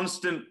a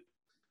constant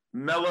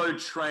mellow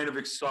train of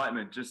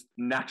excitement, just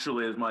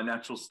naturally as my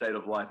natural state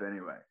of life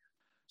anyway.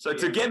 So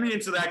to get me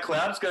into that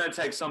cloud, it's going to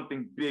take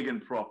something big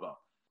and proper.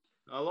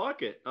 I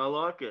like it.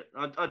 I'll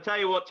tell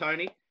you what,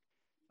 Tony.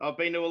 I've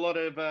been to a lot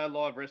of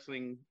live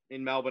wrestling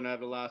in Melbourne over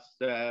the last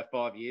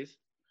 5 years.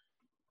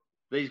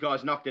 These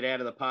guys knocked it out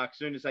of the park as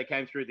soon as they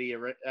came through the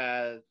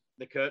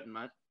curtain,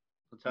 mate.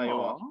 I'll tell you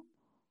what.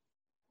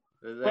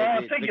 Well,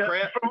 I think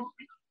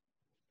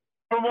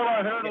from what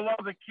I heard, a lot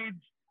of the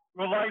kids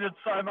related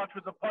so much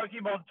with the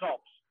Pokemon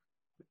tops.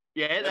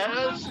 Yeah,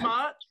 that is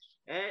smart.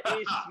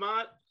 It's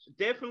smart.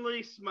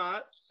 Definitely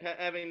smart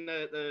having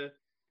the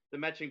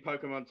matching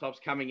Pokemon tops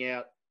coming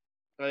out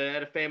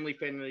at a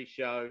family-friendly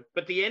show.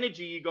 But the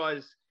energy you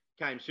guys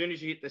came as soon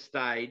as you hit the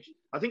stage,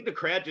 I think the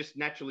crowd just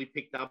naturally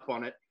picked up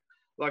on it.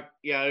 Like,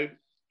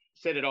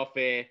 said it off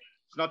air.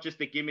 It's not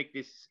just a gimmick,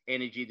 this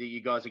energy that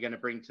you guys are going to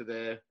bring to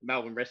the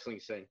Melbourne wrestling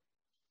scene.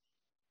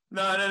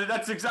 No,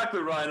 that's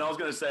exactly right. And I was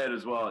going to say it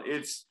as well.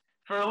 It's,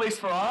 at least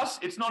for us,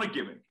 it's not a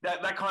gimmick.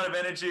 That kind of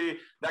energy,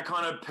 that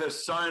kind of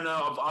persona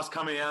of us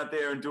coming out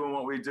there and doing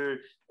what we do,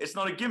 it's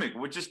not a gimmick.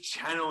 We're just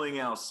channeling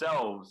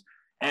ourselves.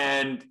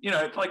 And,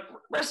 like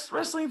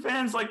wrestling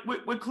fans, like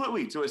we're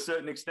cluey to a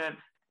certain extent.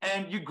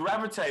 And you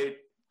gravitate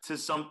to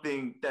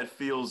something that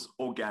feels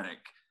organic.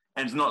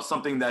 And it's not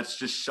something that's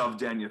just shoved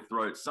down your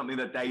throat, something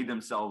that they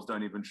themselves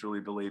don't even truly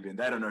believe in.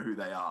 They don't know who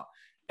they are.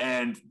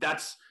 And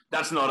that's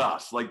not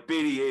us. Like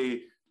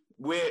BDE,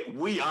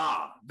 we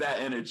are that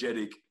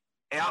energetic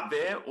out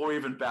there or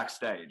even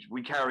backstage.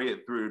 We carry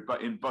it through,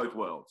 but in both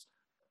worlds.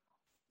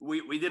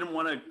 We didn't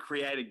want to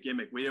create a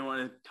gimmick. We didn't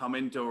want to come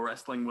into a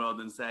wrestling world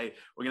and say,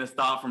 we're going to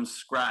start from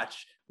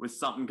scratch with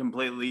something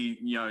completely,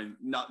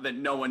 not that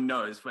no one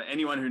knows. For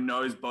anyone who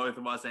knows both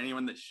of us,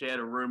 anyone that shared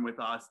a room with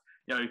us,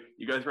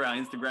 you go through our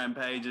Instagram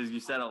pages, you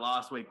said it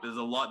last week, there's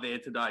a lot there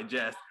to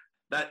digest.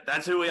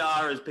 That's who we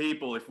are as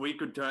people. If we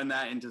could turn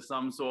that into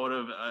some sort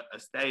of a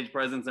stage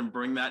presence and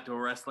bring that to a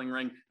wrestling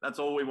ring, that's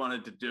all we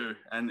wanted to do.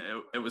 And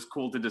it was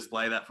cool to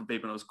display that for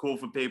people. And it was cool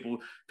for people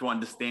to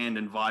understand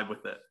and vibe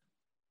with it.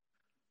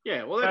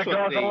 Yeah, well, that's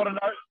guys, I want to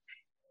know.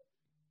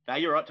 No,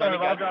 you're right, Tony.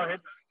 I'll go ahead.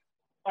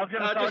 I was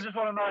going to say, I just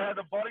want to know how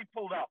the body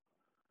pulled up.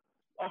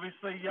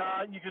 Obviously,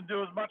 you can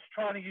do as much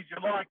training as you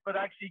like, but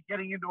actually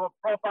getting into a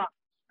proper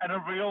and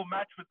a real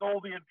match with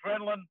all the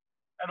adrenaline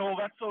and all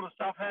that sort of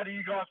stuff, how do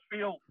you guys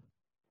feel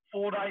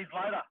 4 days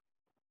later?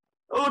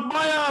 Look,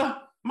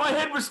 my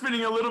head was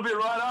spinning a little bit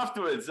right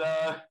afterwards.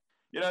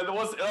 It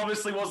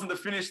obviously wasn't the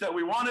finish that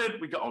we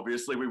wanted.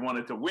 We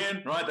wanted to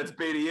win, right? That's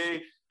BDE.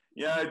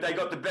 They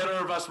got the better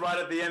of us right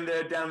at the end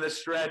there, down the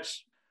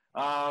stretch.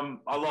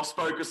 I lost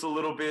focus a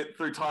little bit,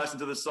 threw Tyson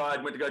to the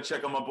side, went to go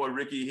check on my boy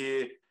Ricky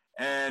here.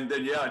 And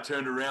then, I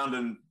turned around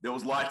and there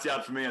was lights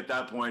out for me at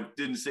that point.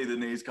 Didn't see the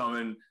knees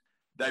coming.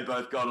 They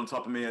both got on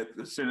top of me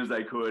as soon as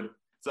they could.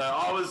 So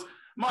I was,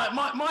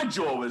 my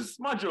jaw was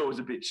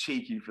a bit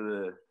cheeky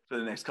for the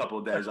next couple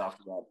of days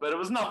after that. But it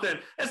was nothing.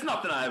 It's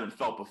nothing I haven't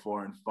felt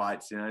before in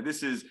fights.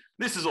 This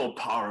is all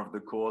par of the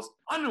course.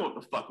 I knew what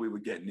the fuck we were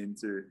getting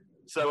into.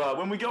 So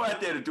when we go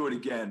out there to do it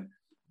again,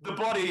 the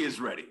body is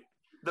ready.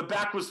 The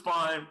back was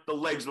fine. The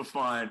legs were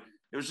fine.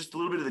 It was just a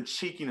little bit of the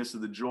cheekiness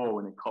of the jaw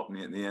when it caught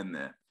me at the end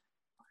there.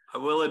 I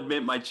will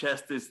admit my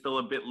chest is still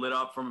a bit lit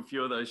up from a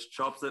few of those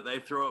chops that they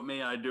threw at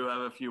me. I do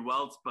have a few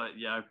welts, but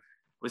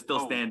we're still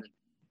standing.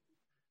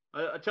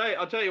 I'll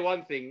tell you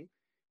one thing.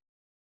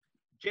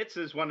 Jets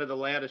is one of the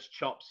loudest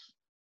chops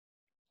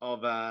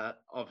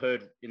I've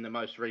heard in the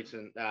most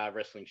recent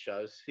wrestling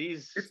shows.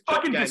 It's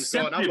fucking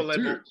deceptive,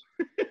 level.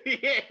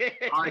 Yeah.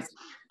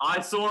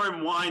 I saw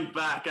him wind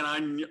back, and I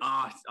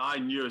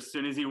knew as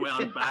soon as he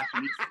wound back.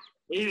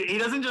 He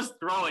doesn't just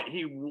throw it.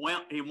 He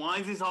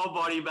winds his whole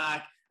body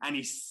back, and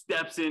he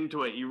steps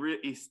into it.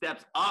 He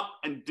steps up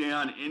and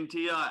down into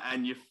you,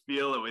 and you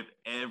feel it with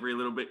every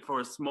little bit.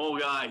 For a small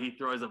guy, he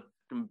throws a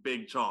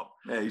big chop.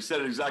 Yeah, you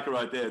said it exactly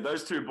right there.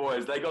 Those two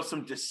boys, they got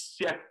some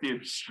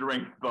deceptive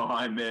strength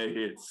behind their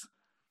hits.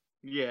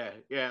 Yeah.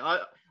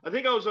 I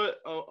think I was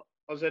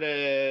at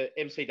a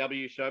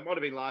MCW show. It might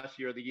have been last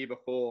year or the year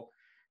before,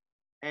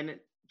 and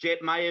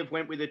Jet may have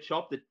went with a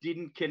chop that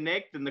didn't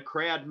connect, and the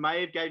crowd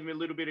may have gave him a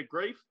little bit of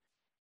grief.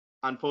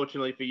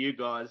 Unfortunately for you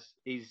guys,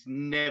 he's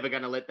never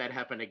going to let that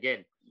happen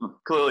again.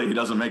 Clearly, he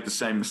doesn't make the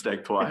same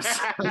mistake twice.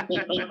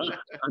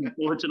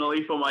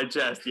 Unfortunately for my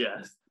chest,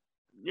 yes.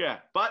 Yeah,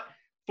 but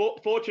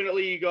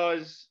fortunately, you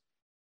guys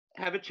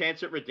have a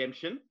chance at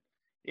redemption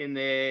in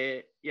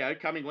their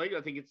coming league. I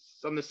think it's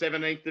on the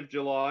 17th of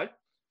July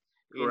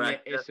in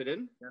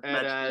Essendon.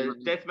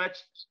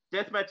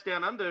 Deathmatch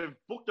Down Under.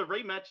 Booked a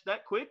rematch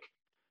that quick.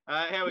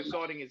 How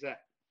exciting is that?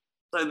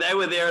 So they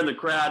were there in the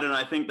crowd, and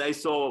I think they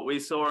saw what we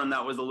saw, and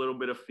that was a little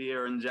bit of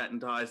fear in Jet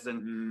and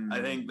Tyson. I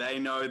think they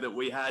know that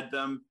we had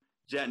them.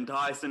 Jet and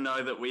Tyson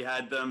know that we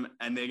had them,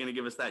 and they're going to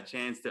give us that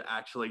chance to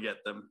actually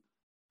get them.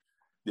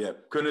 Yeah,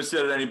 couldn't have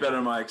said it any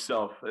better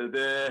myself.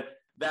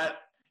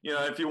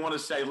 If you want to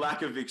say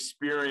lack of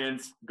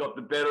experience got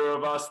the better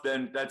of us,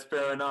 then that's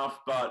fair enough.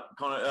 But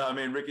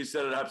Ricky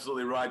said it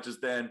absolutely right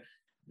just then.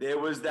 There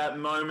was that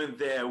moment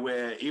there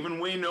where even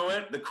we knew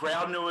it, the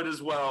crowd knew it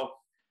as well,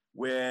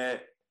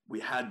 where we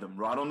had them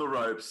right on the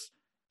ropes,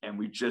 and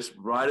we just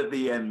right at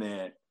the end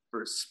there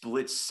for a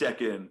split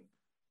second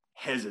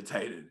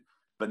hesitated.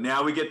 But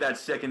now we get that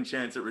second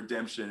chance at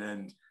redemption,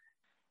 and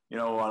you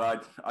know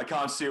what? I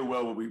can't see a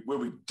world where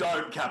we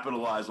don't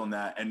capitalize on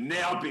that. And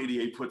now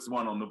BDE puts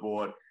one on the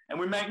board, and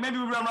maybe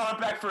we run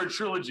it back for a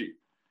trilogy.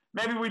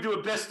 maybe we do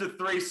a best of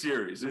 3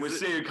 series and we'll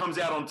see who comes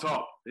out on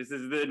top. This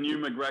is the new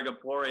McGregor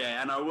Poirier.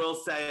 And I will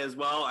say as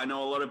well, I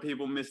know a lot of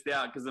people missed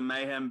out because of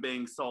Mayhem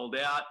being sold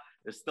out.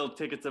 There's still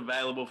tickets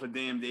available for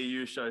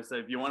DMDU show. So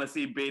if you want to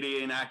see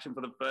BDE in action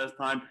for the first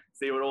time,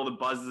 see what all the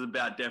buzz is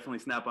about, definitely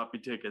snap up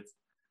your tickets.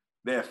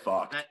 They're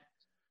fucked.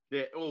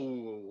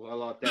 Oh, I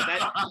like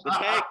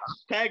that.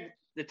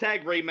 The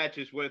tag rematch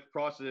is worth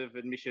price of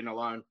admission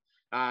alone.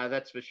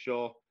 That's for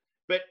sure.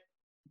 But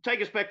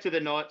take us back to the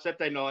night,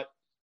 Saturday night.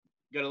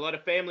 Got a lot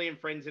of family and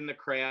friends in the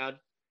crowd.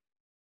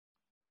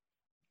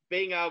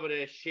 Being able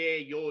to share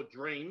your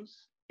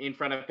dreams in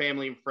front of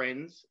family and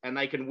friends, and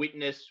they can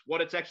witness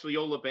what it's actually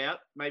all about.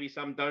 Maybe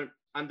some don't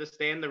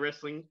understand the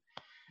wrestling.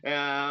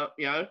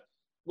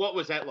 What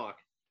was that like?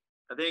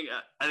 I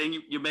think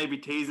you may be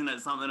teasing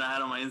at something I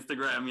had on my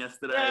Instagram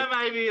yesterday. Yeah,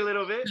 maybe a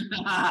little bit.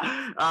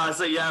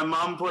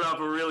 Mum put up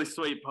a really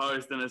sweet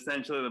post, and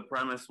essentially the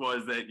premise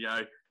was that,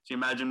 she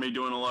imagined me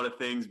doing a lot of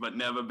things, but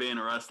never being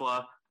a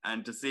wrestler.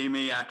 And to see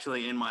me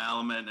actually in my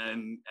element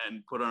and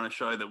put on a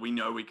show that we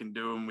know we can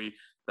do,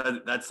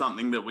 and that's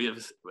something that we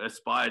have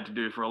aspired to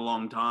do for a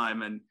long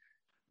time. And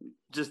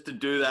just to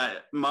do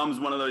that, Mum's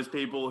one of those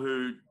people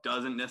who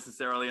doesn't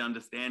necessarily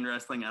understand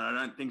wrestling, and I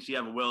don't think she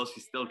ever will.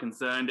 She's still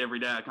concerned every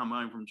day I come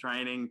home from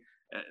training.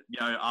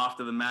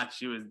 After the match,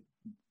 she was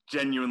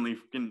genuinely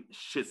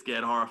shit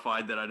scared,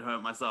 horrified that I'd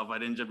hurt myself,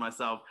 I'd injured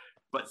myself.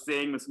 But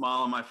seeing the smile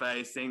on my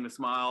face, seeing the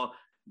smile,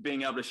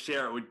 being able to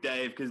share it with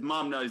Dave, because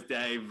Mum knows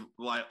Dave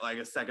like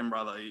a second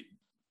brother.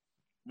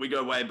 We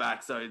go way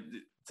back, so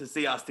to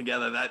see us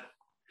together,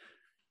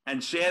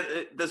 and share,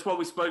 that's what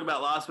we spoke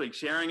about last week,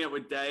 sharing it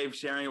with Dave,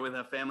 sharing it with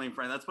our family and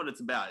friends. That's what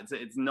it's about.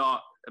 It's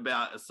not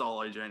about a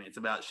solo journey. It's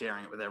about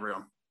sharing it with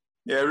everyone.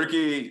 Yeah,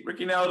 Ricky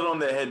nailed it on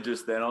the head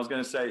just then. I was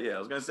going to say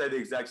the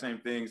exact same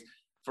things.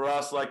 For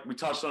us, like we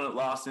touched on it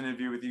last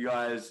interview with you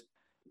guys,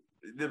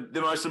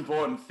 the most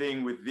important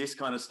thing with this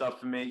kind of stuff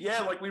for me,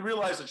 we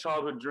realized a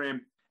childhood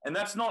dream, and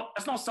that's not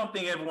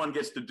something everyone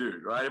gets to do,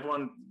 right?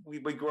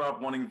 We grow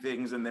up wanting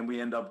things, and then we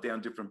end up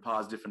down different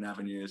paths, different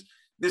avenues.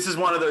 This is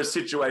one of those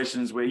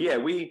situations where,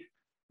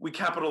 we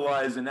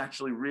capitalize and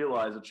actually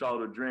realize a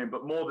childhood dream.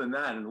 But more than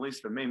that, and at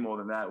least for me, more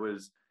than that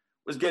was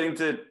getting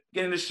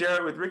to share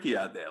it with Ricky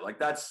out there. Like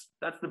that's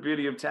the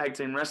beauty of tag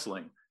team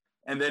wrestling.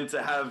 And then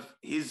to have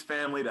his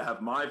family, to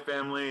have my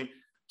family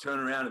turn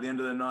around at the end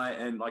of the night,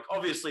 and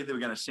obviously they were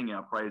going to sing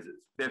our praises.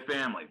 They're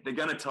family. They're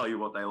going to tell you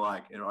what they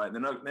like, right?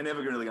 They're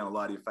never really going to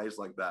lie to your face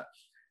like that.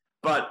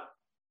 But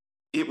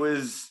it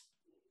was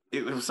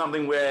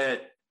something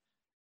where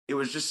it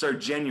was just so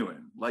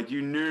genuine. Like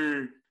you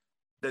knew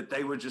that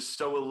they were just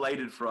so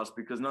elated for us,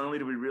 because not only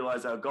did we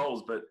realize our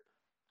goals, but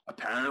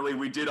apparently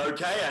we did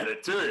okay at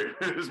it too,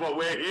 is what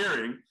we're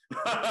hearing.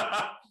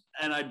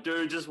 And I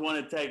do just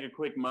want to take a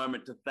quick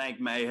moment to thank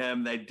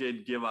Mayhem. They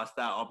did give us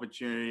that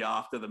opportunity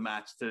after the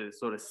match to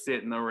sort of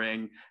sit in the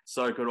ring,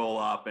 soak it all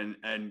up,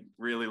 and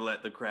really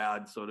let the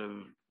crowd sort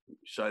of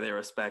show their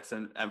respects.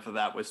 And for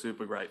that, we're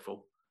super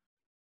grateful.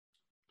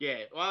 Yeah,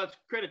 well, it's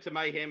credit to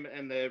Mayhem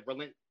and the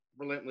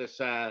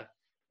Relentless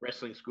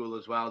Wrestling School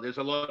as well. There's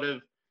a lot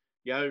of,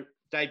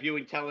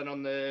 debuting talent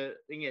on the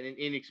thing and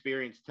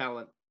inexperienced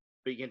talent,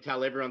 but you can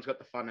tell everyone's got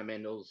the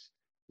fundamentals.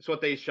 It's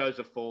what these shows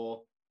are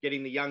for.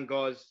 Getting the young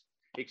guys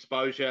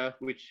exposure,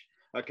 which,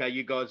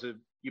 you guys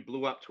you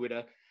blew up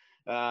Twitter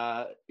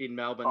in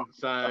Melbourne,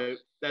 so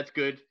that's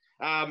good.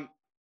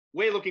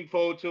 We're looking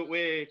forward to it.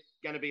 We're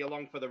going to be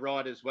along for the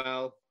ride as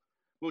well.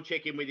 We'll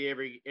check in with you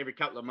every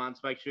couple of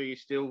months. Make sure you're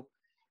still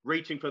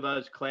reaching for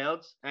those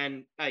clouds.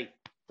 And hey,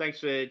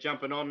 thanks for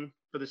jumping on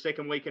for the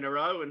second week in a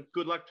row, and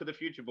good luck to the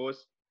future,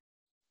 boys.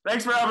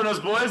 Thanks for having us,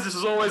 boys. This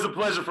is always a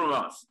pleasure from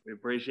us. We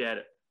appreciate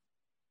it.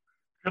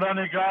 Good on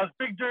you guys.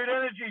 Big Dude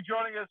Energy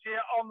joining us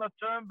here on the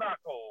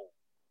turnbuckle.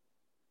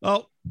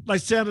 Well, they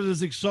sounded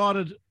as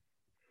excited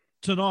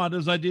tonight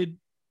as they did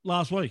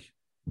last week.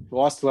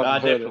 Well, I still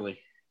haven't heard definitely. It.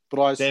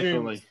 But I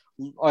assume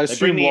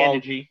the Lyle,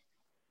 energy.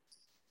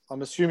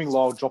 I'm assuming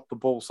Lyle dropped the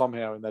ball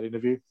somehow in that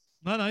interview.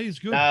 No, he's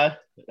good. I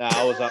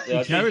was up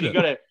there. He carried it.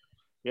 Got it.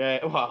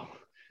 Yeah, well,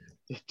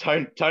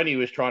 Tony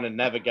was trying to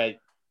navigate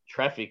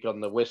traffic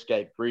on the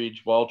Westgate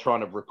Bridge while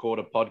trying to record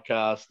a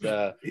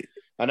podcast.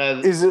 I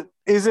know.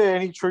 Is there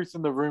any truth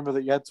in the rumor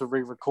that you had to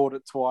re-record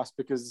it twice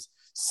because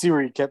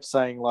Siri kept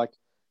saying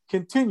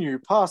continue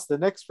past the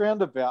next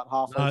roundabout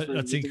halfway through?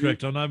 That's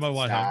incorrect. I know my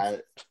way home.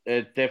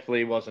 It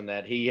definitely wasn't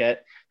that.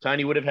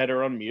 Tony would have had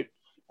her on mute.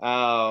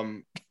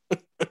 No,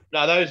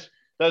 those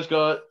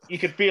guys, you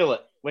could feel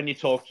it when you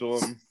talk to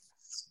them.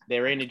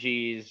 Their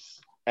energy is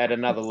at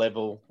another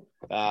level.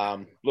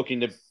 Looking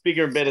to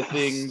bigger and better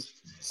things.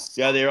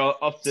 They're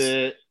off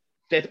to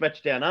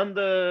Deathmatch Down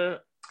Under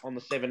on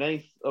the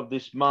 17th of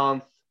this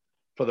month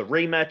for the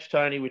rematch,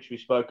 Tony, which we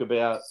spoke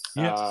about.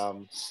 Yep.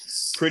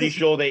 Pretty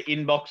sure their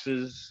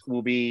inboxes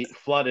will be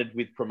flooded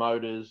with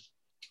promoters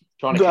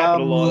trying to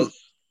capitalize.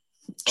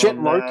 Jet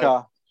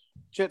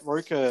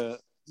Roker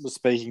was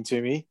speaking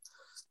to me.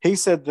 He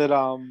said that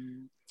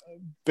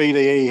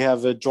BDE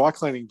have a dry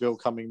cleaning bill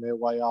coming their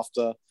way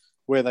after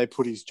where they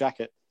put his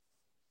jacket.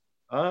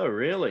 Oh,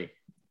 really?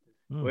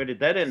 Where did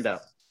that end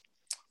up?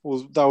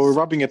 Well, they were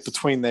rubbing it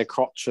between their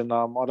crotch, and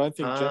I don't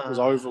think Jet was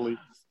overly.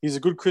 He's a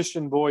good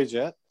Christian boy,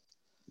 Jet.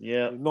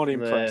 Yeah, not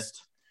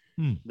impressed.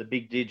 The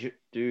big digit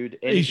dude.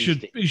 He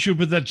should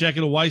put that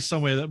jacket away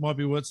somewhere. That might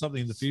be worth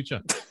something in the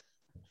future.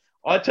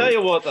 I tell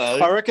you what, though,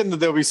 I reckon that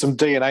there'll be some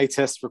DNA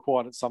tests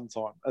required at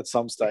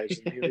some stage.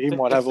 He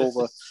might have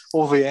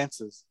all the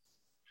answers.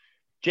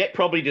 Jet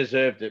probably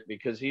deserved it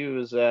because he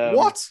was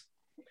what?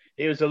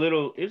 He was a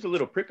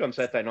little prick on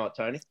Saturday night,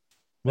 Tony.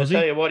 Was I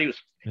tell you what, he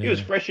was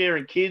fresh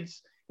airing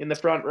kids in the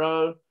front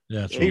row.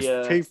 Yeah, that's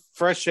right. He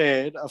fresh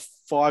aired a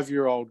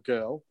 5-year-old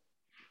girl,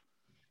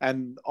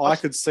 and I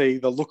could see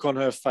the look on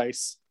her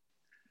face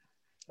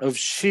of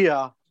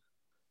sheer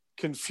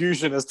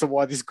confusion as to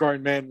why this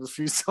grown man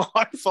refused to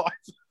high five.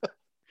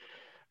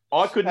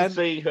 I couldn't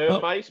see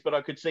her face, but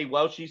I could see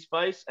Welsh's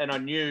face, and I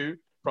knew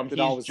from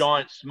his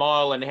giant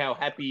smile and how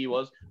happy he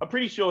was. I'm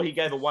pretty sure he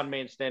gave a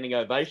one-man standing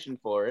ovation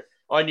for it.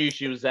 I knew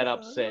she was that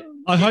upset.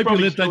 I hope you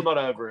let still not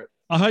over it.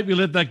 I hope you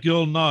let that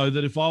girl know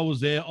that if I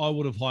was there, I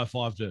would have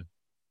high-fived her.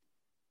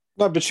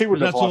 No, but she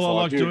wouldn't have That's high-fived all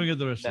I like you. doing at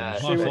the rest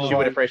of the She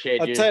would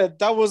appreciate you. I tell you,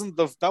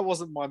 that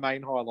wasn't my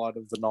main highlight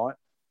of the night.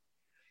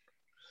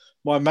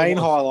 My main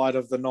highlight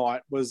of the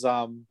night was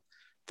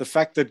the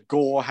fact that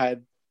Gore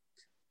had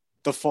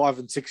the 5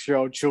 and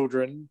 6-year-old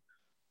children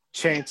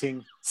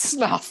chanting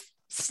 "snuff,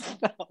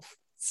 snuff,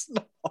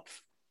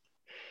 snuff."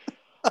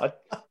 I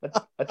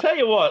tell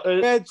you what,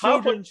 had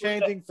children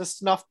chanting for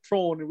snuff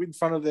prawn in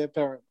front of their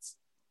parents.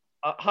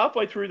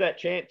 Halfway through that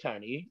chant,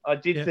 Tony, I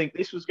did think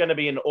this was going to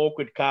be an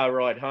awkward car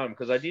ride home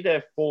because I did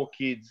have 4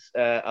 kids,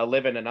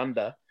 11 and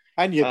under.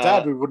 And your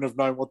dad, we wouldn't have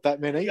known what that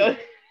meant either.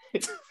 He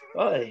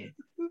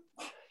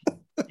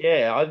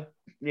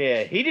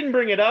didn't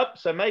bring it up,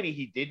 so maybe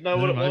he did know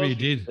what it was. Maybe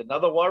he did.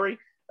 Another worry.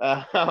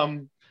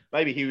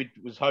 Maybe he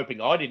was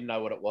hoping I didn't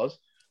know what it was.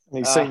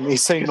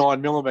 He's seen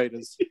 9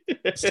 millimeters.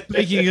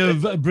 Speaking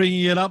of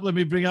bringing it up, let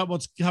me bring up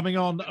what's coming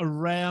on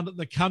around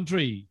the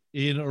country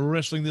in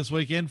wrestling this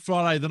weekend.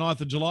 Friday, the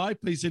 9th of July,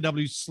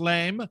 PCW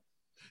Slam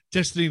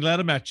Destiny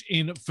Ladder match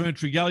in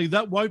Ferntree Gully.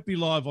 That won't be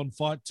live on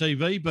Fight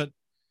TV, but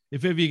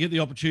if ever you get the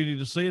opportunity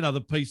to see another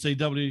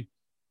PCW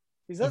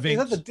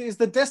is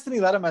the Destiny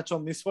Ladder match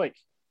on this week?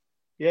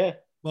 Yeah.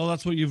 Well,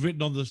 that's what you've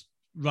written on this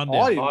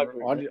rundown.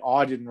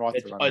 I didn't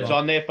write the rundown. It's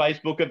on their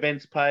Facebook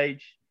events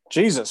page.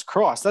 Jesus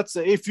Christ. That's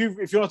if you're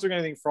not doing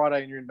anything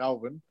Friday and you're in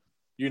Melbourne,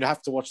 you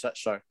have to watch that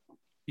show.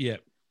 Yeah.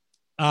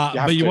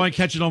 But you won't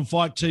catch it on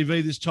Fight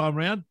TV this time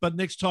round. But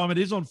next time it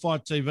is on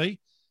Fight TV,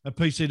 a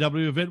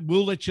PCW event,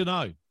 we'll let you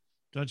know.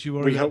 Don't you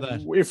worry about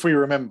that. If we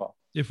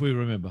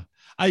remember.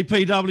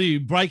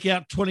 APW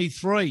Breakout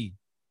 23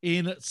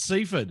 in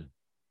Seaford.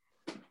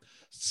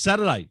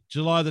 Saturday,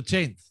 July the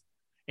 10th.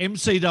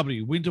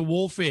 MCW Winter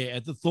Warfare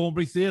at the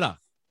Thornbury Theatre.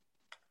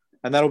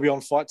 And that'll be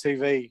on Fight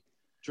TV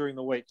during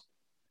the week.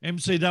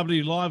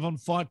 MCW live on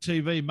Fight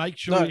TV. Make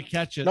sure you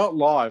catch it. Not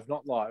live.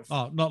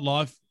 Oh, not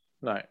live?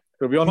 No.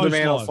 It'll be on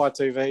demand on Fight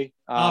TV.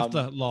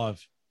 After live.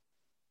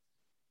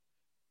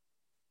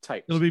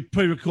 Taped. It'll be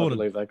pre-recorded. I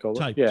believe they call it.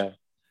 Taped. Yeah.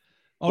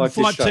 On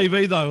Fight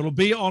TV, though. It'll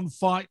be on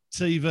Fight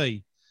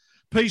TV.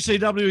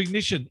 PCW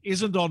Ignition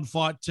isn't on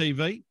Fight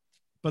TV,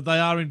 but they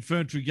are in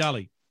Ferntree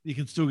Gully. You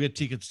can still get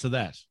tickets to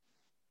that,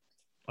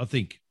 I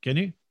think. Can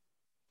you?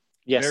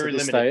 Yes,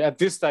 at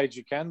this stage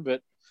you can,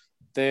 but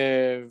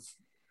they've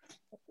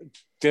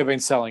been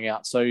selling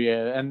out. So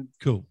yeah, and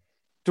cool.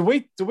 Do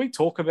we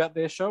talk about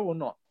their show or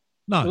not?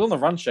 No, it was on the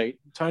run sheet.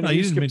 Tony, no,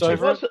 you skipped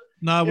over it.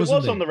 No, it was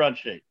on the run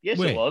sheet. Yes,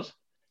 it was.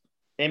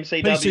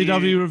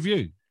 PCW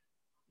review.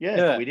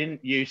 Yeah, we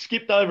didn't. You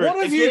skipped over it.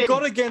 What have you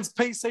got against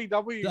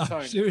PCW, no,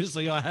 Tony?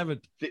 Seriously, I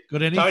haven't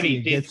got anything Tony,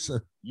 against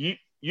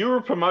you were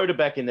a promoter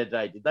back in the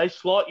day. Did they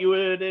slot you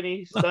at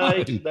any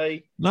stage? Did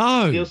they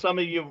steal some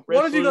of your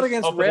What have you got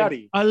against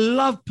Rowdy? I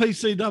love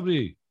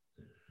PCW.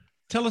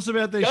 Tell us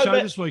about their show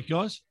this week,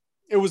 guys.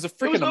 It was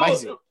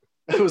amazing.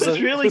 It was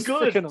really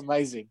good. Freaking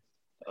amazing.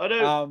 I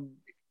know.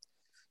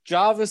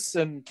 Jarvis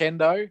and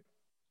Kendo.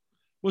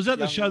 Was that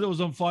the show that was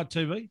on Fight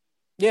TV?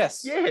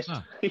 Yes. Yes.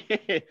 Oh.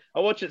 Yeah. I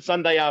watch it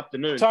Sunday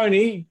afternoon.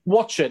 Tony,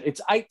 watch it.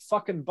 It's $8.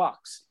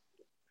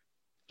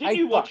 Did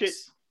you watch it?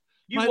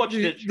 You watched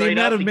it straight the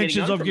amount of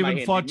mentions I've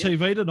given Fight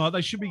TV tonight, they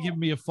should be giving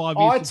me a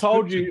 5-year I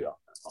told you.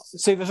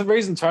 See, the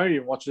reason Tony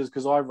didn't watch it is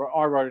because I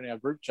wrote in our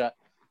group chat,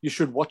 you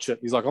should watch it.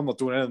 He's like, I'm not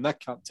doing anything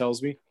that cunt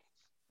tells me.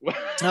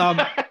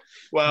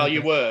 Well,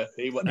 you were.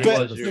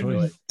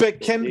 But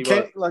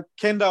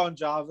Kendo and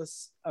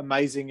Jarvis,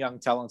 amazing young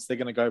talents. They're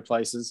going to go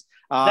places.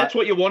 That's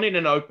what you want in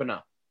an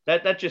opener.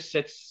 That just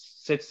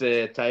sets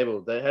the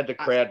table. They had the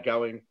crowd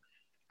going.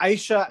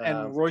 Aisha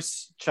and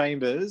Royce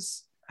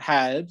Chambers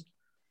had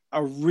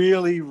a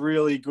really,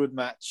 really good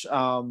match.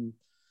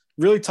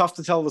 Really tough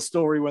to tell the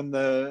story when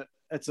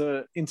it's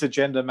a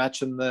intergender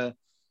match and the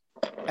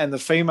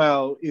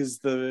female is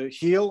the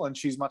heel and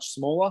she's much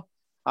smaller.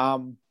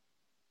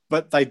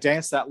 But they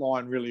danced that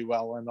line really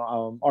well, and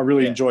I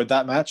really enjoyed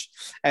that match.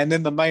 And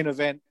then the main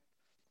event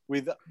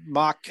with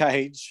Mark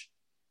Cage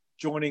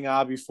joining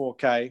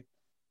RB4K.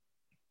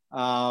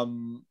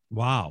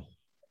 Wow.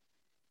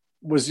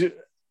 Was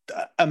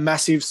a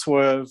massive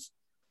swerve.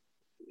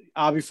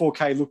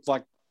 RB4K looked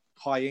like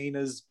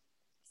hyenas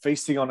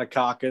feasting on a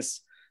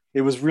carcass.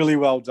 It was really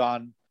well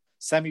done.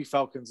 Sammy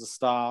Falcon's a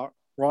star.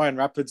 Ryan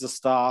Rapid's a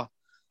star.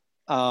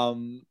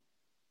 And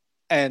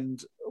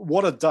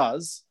what it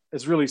does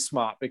is really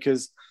smart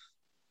because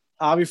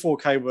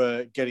RB4K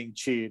were getting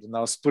cheered and they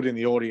were split in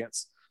the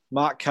audience.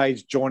 Mark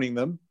Cage joining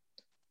them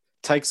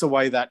takes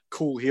away that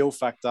cool heel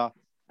factor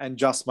and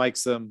just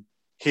makes them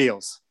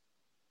heels.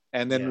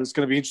 And then it's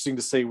going to be interesting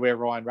to see where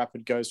Ryan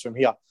Rapid goes from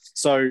here.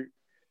 So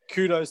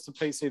kudos to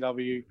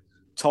PCW.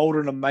 Told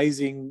an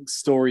amazing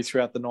story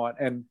throughout the night.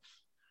 And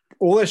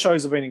all their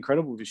shows have been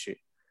incredible this year.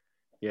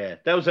 Yeah,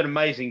 that was an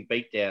amazing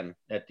beatdown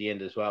at the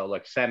end as well.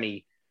 Like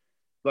Sammy,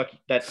 like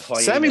that.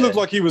 Sammy looked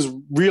like he was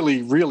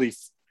really, really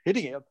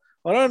hitting him.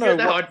 I don't know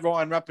what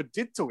Ryan Rapid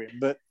did to him,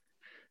 but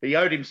he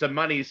owed him some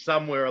money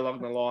somewhere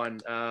along the line.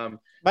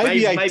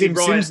 Maybe Dim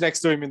Sims next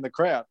to him in the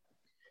crowd.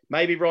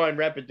 Maybe Ryan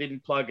Rapid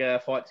didn't plug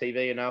Fight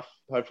TV enough.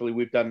 Hopefully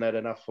we've done that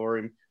enough for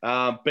him.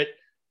 But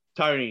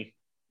Tony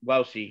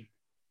Welshie,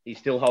 he's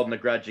still holding a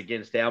grudge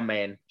against our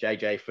man,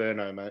 JJ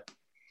Furno, mate.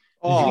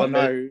 Oh,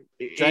 no.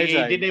 He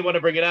didn't even want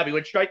to bring it up. He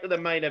went straight to the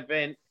main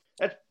event.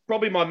 That's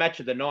probably my match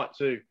of the night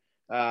too.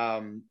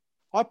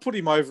 I put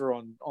him over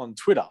on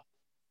Twitter.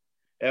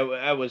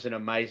 That was an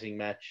amazing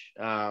match.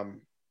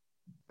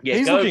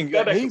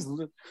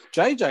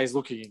 JJ's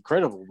looking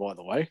incredible, by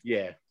the way.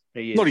 Yeah,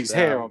 he is. Not his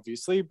hair,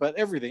 obviously, but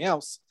everything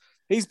else.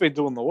 He's been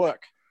doing the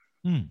work.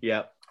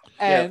 Yeah.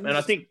 And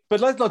I think,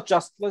 but it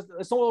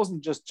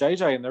wasn't just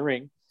JJ in the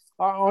ring.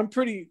 I'm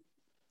pretty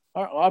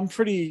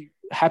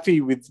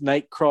happy with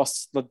Nate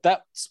Cross.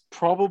 That's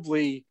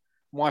probably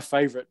my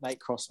favorite Nate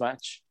Cross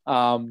match.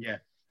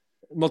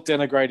 Not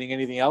denigrating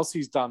anything else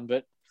he's done,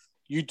 but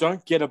you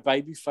don't get a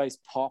babyface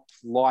pop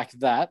like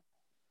that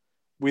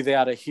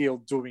without a heel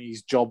doing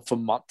his job for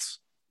months.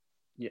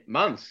 Yeah,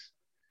 months.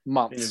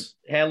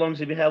 How long has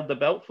he held the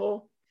belt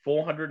for?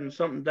 400 and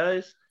something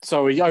days.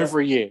 So over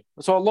a year.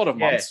 So a lot of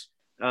months.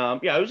 It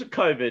was a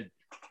COVID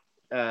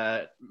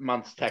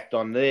months tacked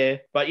on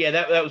there. But yeah,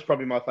 that was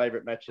probably my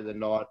favorite match of the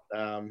night.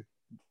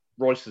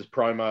 Royce's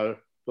promo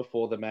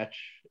before the match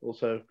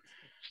also.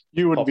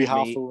 You wouldn't be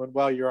half a woman.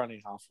 Well, you're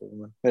only half a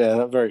woman.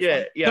 Yeah, very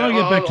fun. Yeah. Can I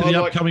get back to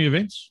the upcoming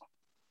events?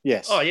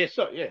 Yes. Oh, yes.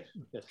 Yes.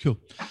 Cool.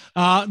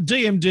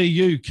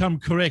 DMDU come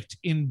correct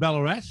in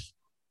Ballarat.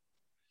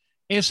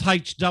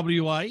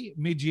 SHWA,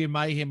 Mid-Year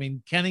Mayhem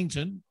in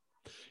Cannington.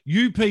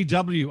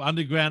 UPW,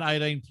 Underground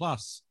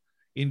 18+,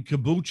 in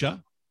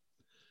Caboolture.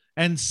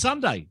 And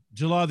Sunday,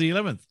 July the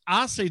 11th,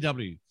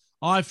 RCW,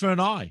 Eye for an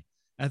Eye,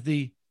 at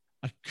the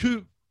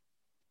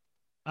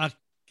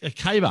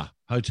Akaba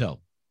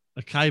Hotel.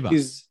 Akaba.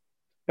 Is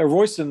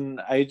Royce and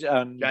JJ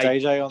on that?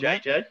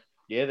 JJ.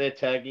 Yeah, they're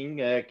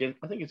tagging. I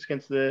think it's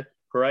against the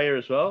Correa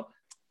as well.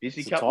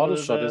 Busy it's a title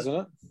shot, isn't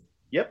it?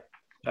 Yep.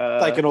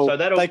 They can all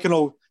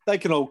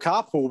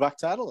carpool back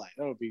to Adelaide.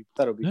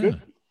 That'll be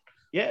good.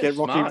 Yeah. Get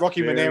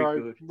Rocky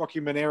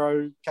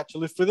Monero catch a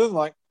lift with him.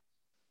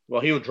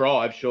 Well, he'll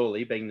drive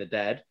surely, being the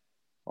dad.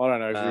 I don't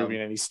know if he'll be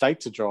in any state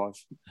to drive.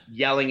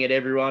 Yelling at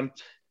everyone.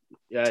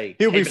 Hey,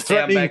 he'll be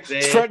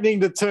threatening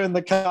to turn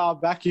the car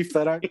back if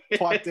they don't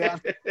pipe down.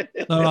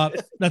 All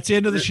right, that's the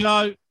end of the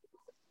show.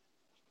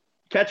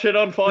 Catch it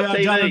on Fight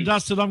TV. Done and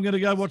dusted. I'm going to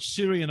go watch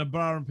Siri in a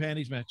bra and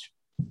panties match.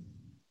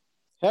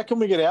 How can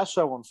we get our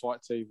show on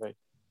Fight TV?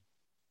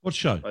 What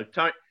show?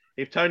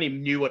 If Tony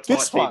knew what Fight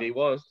TV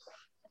was,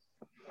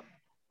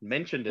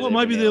 mentioned it. Well,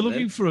 maybe they're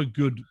looking for a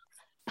good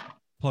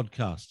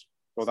podcast.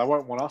 Well, they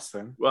won't want us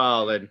then.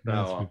 Well, then,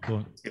 that's a good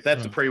point. If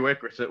that's a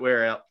prerequisite,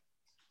 we're out.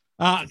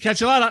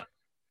 Catch you later.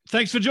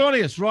 Thanks for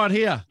joining us right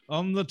here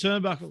on the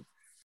Turnbuckle.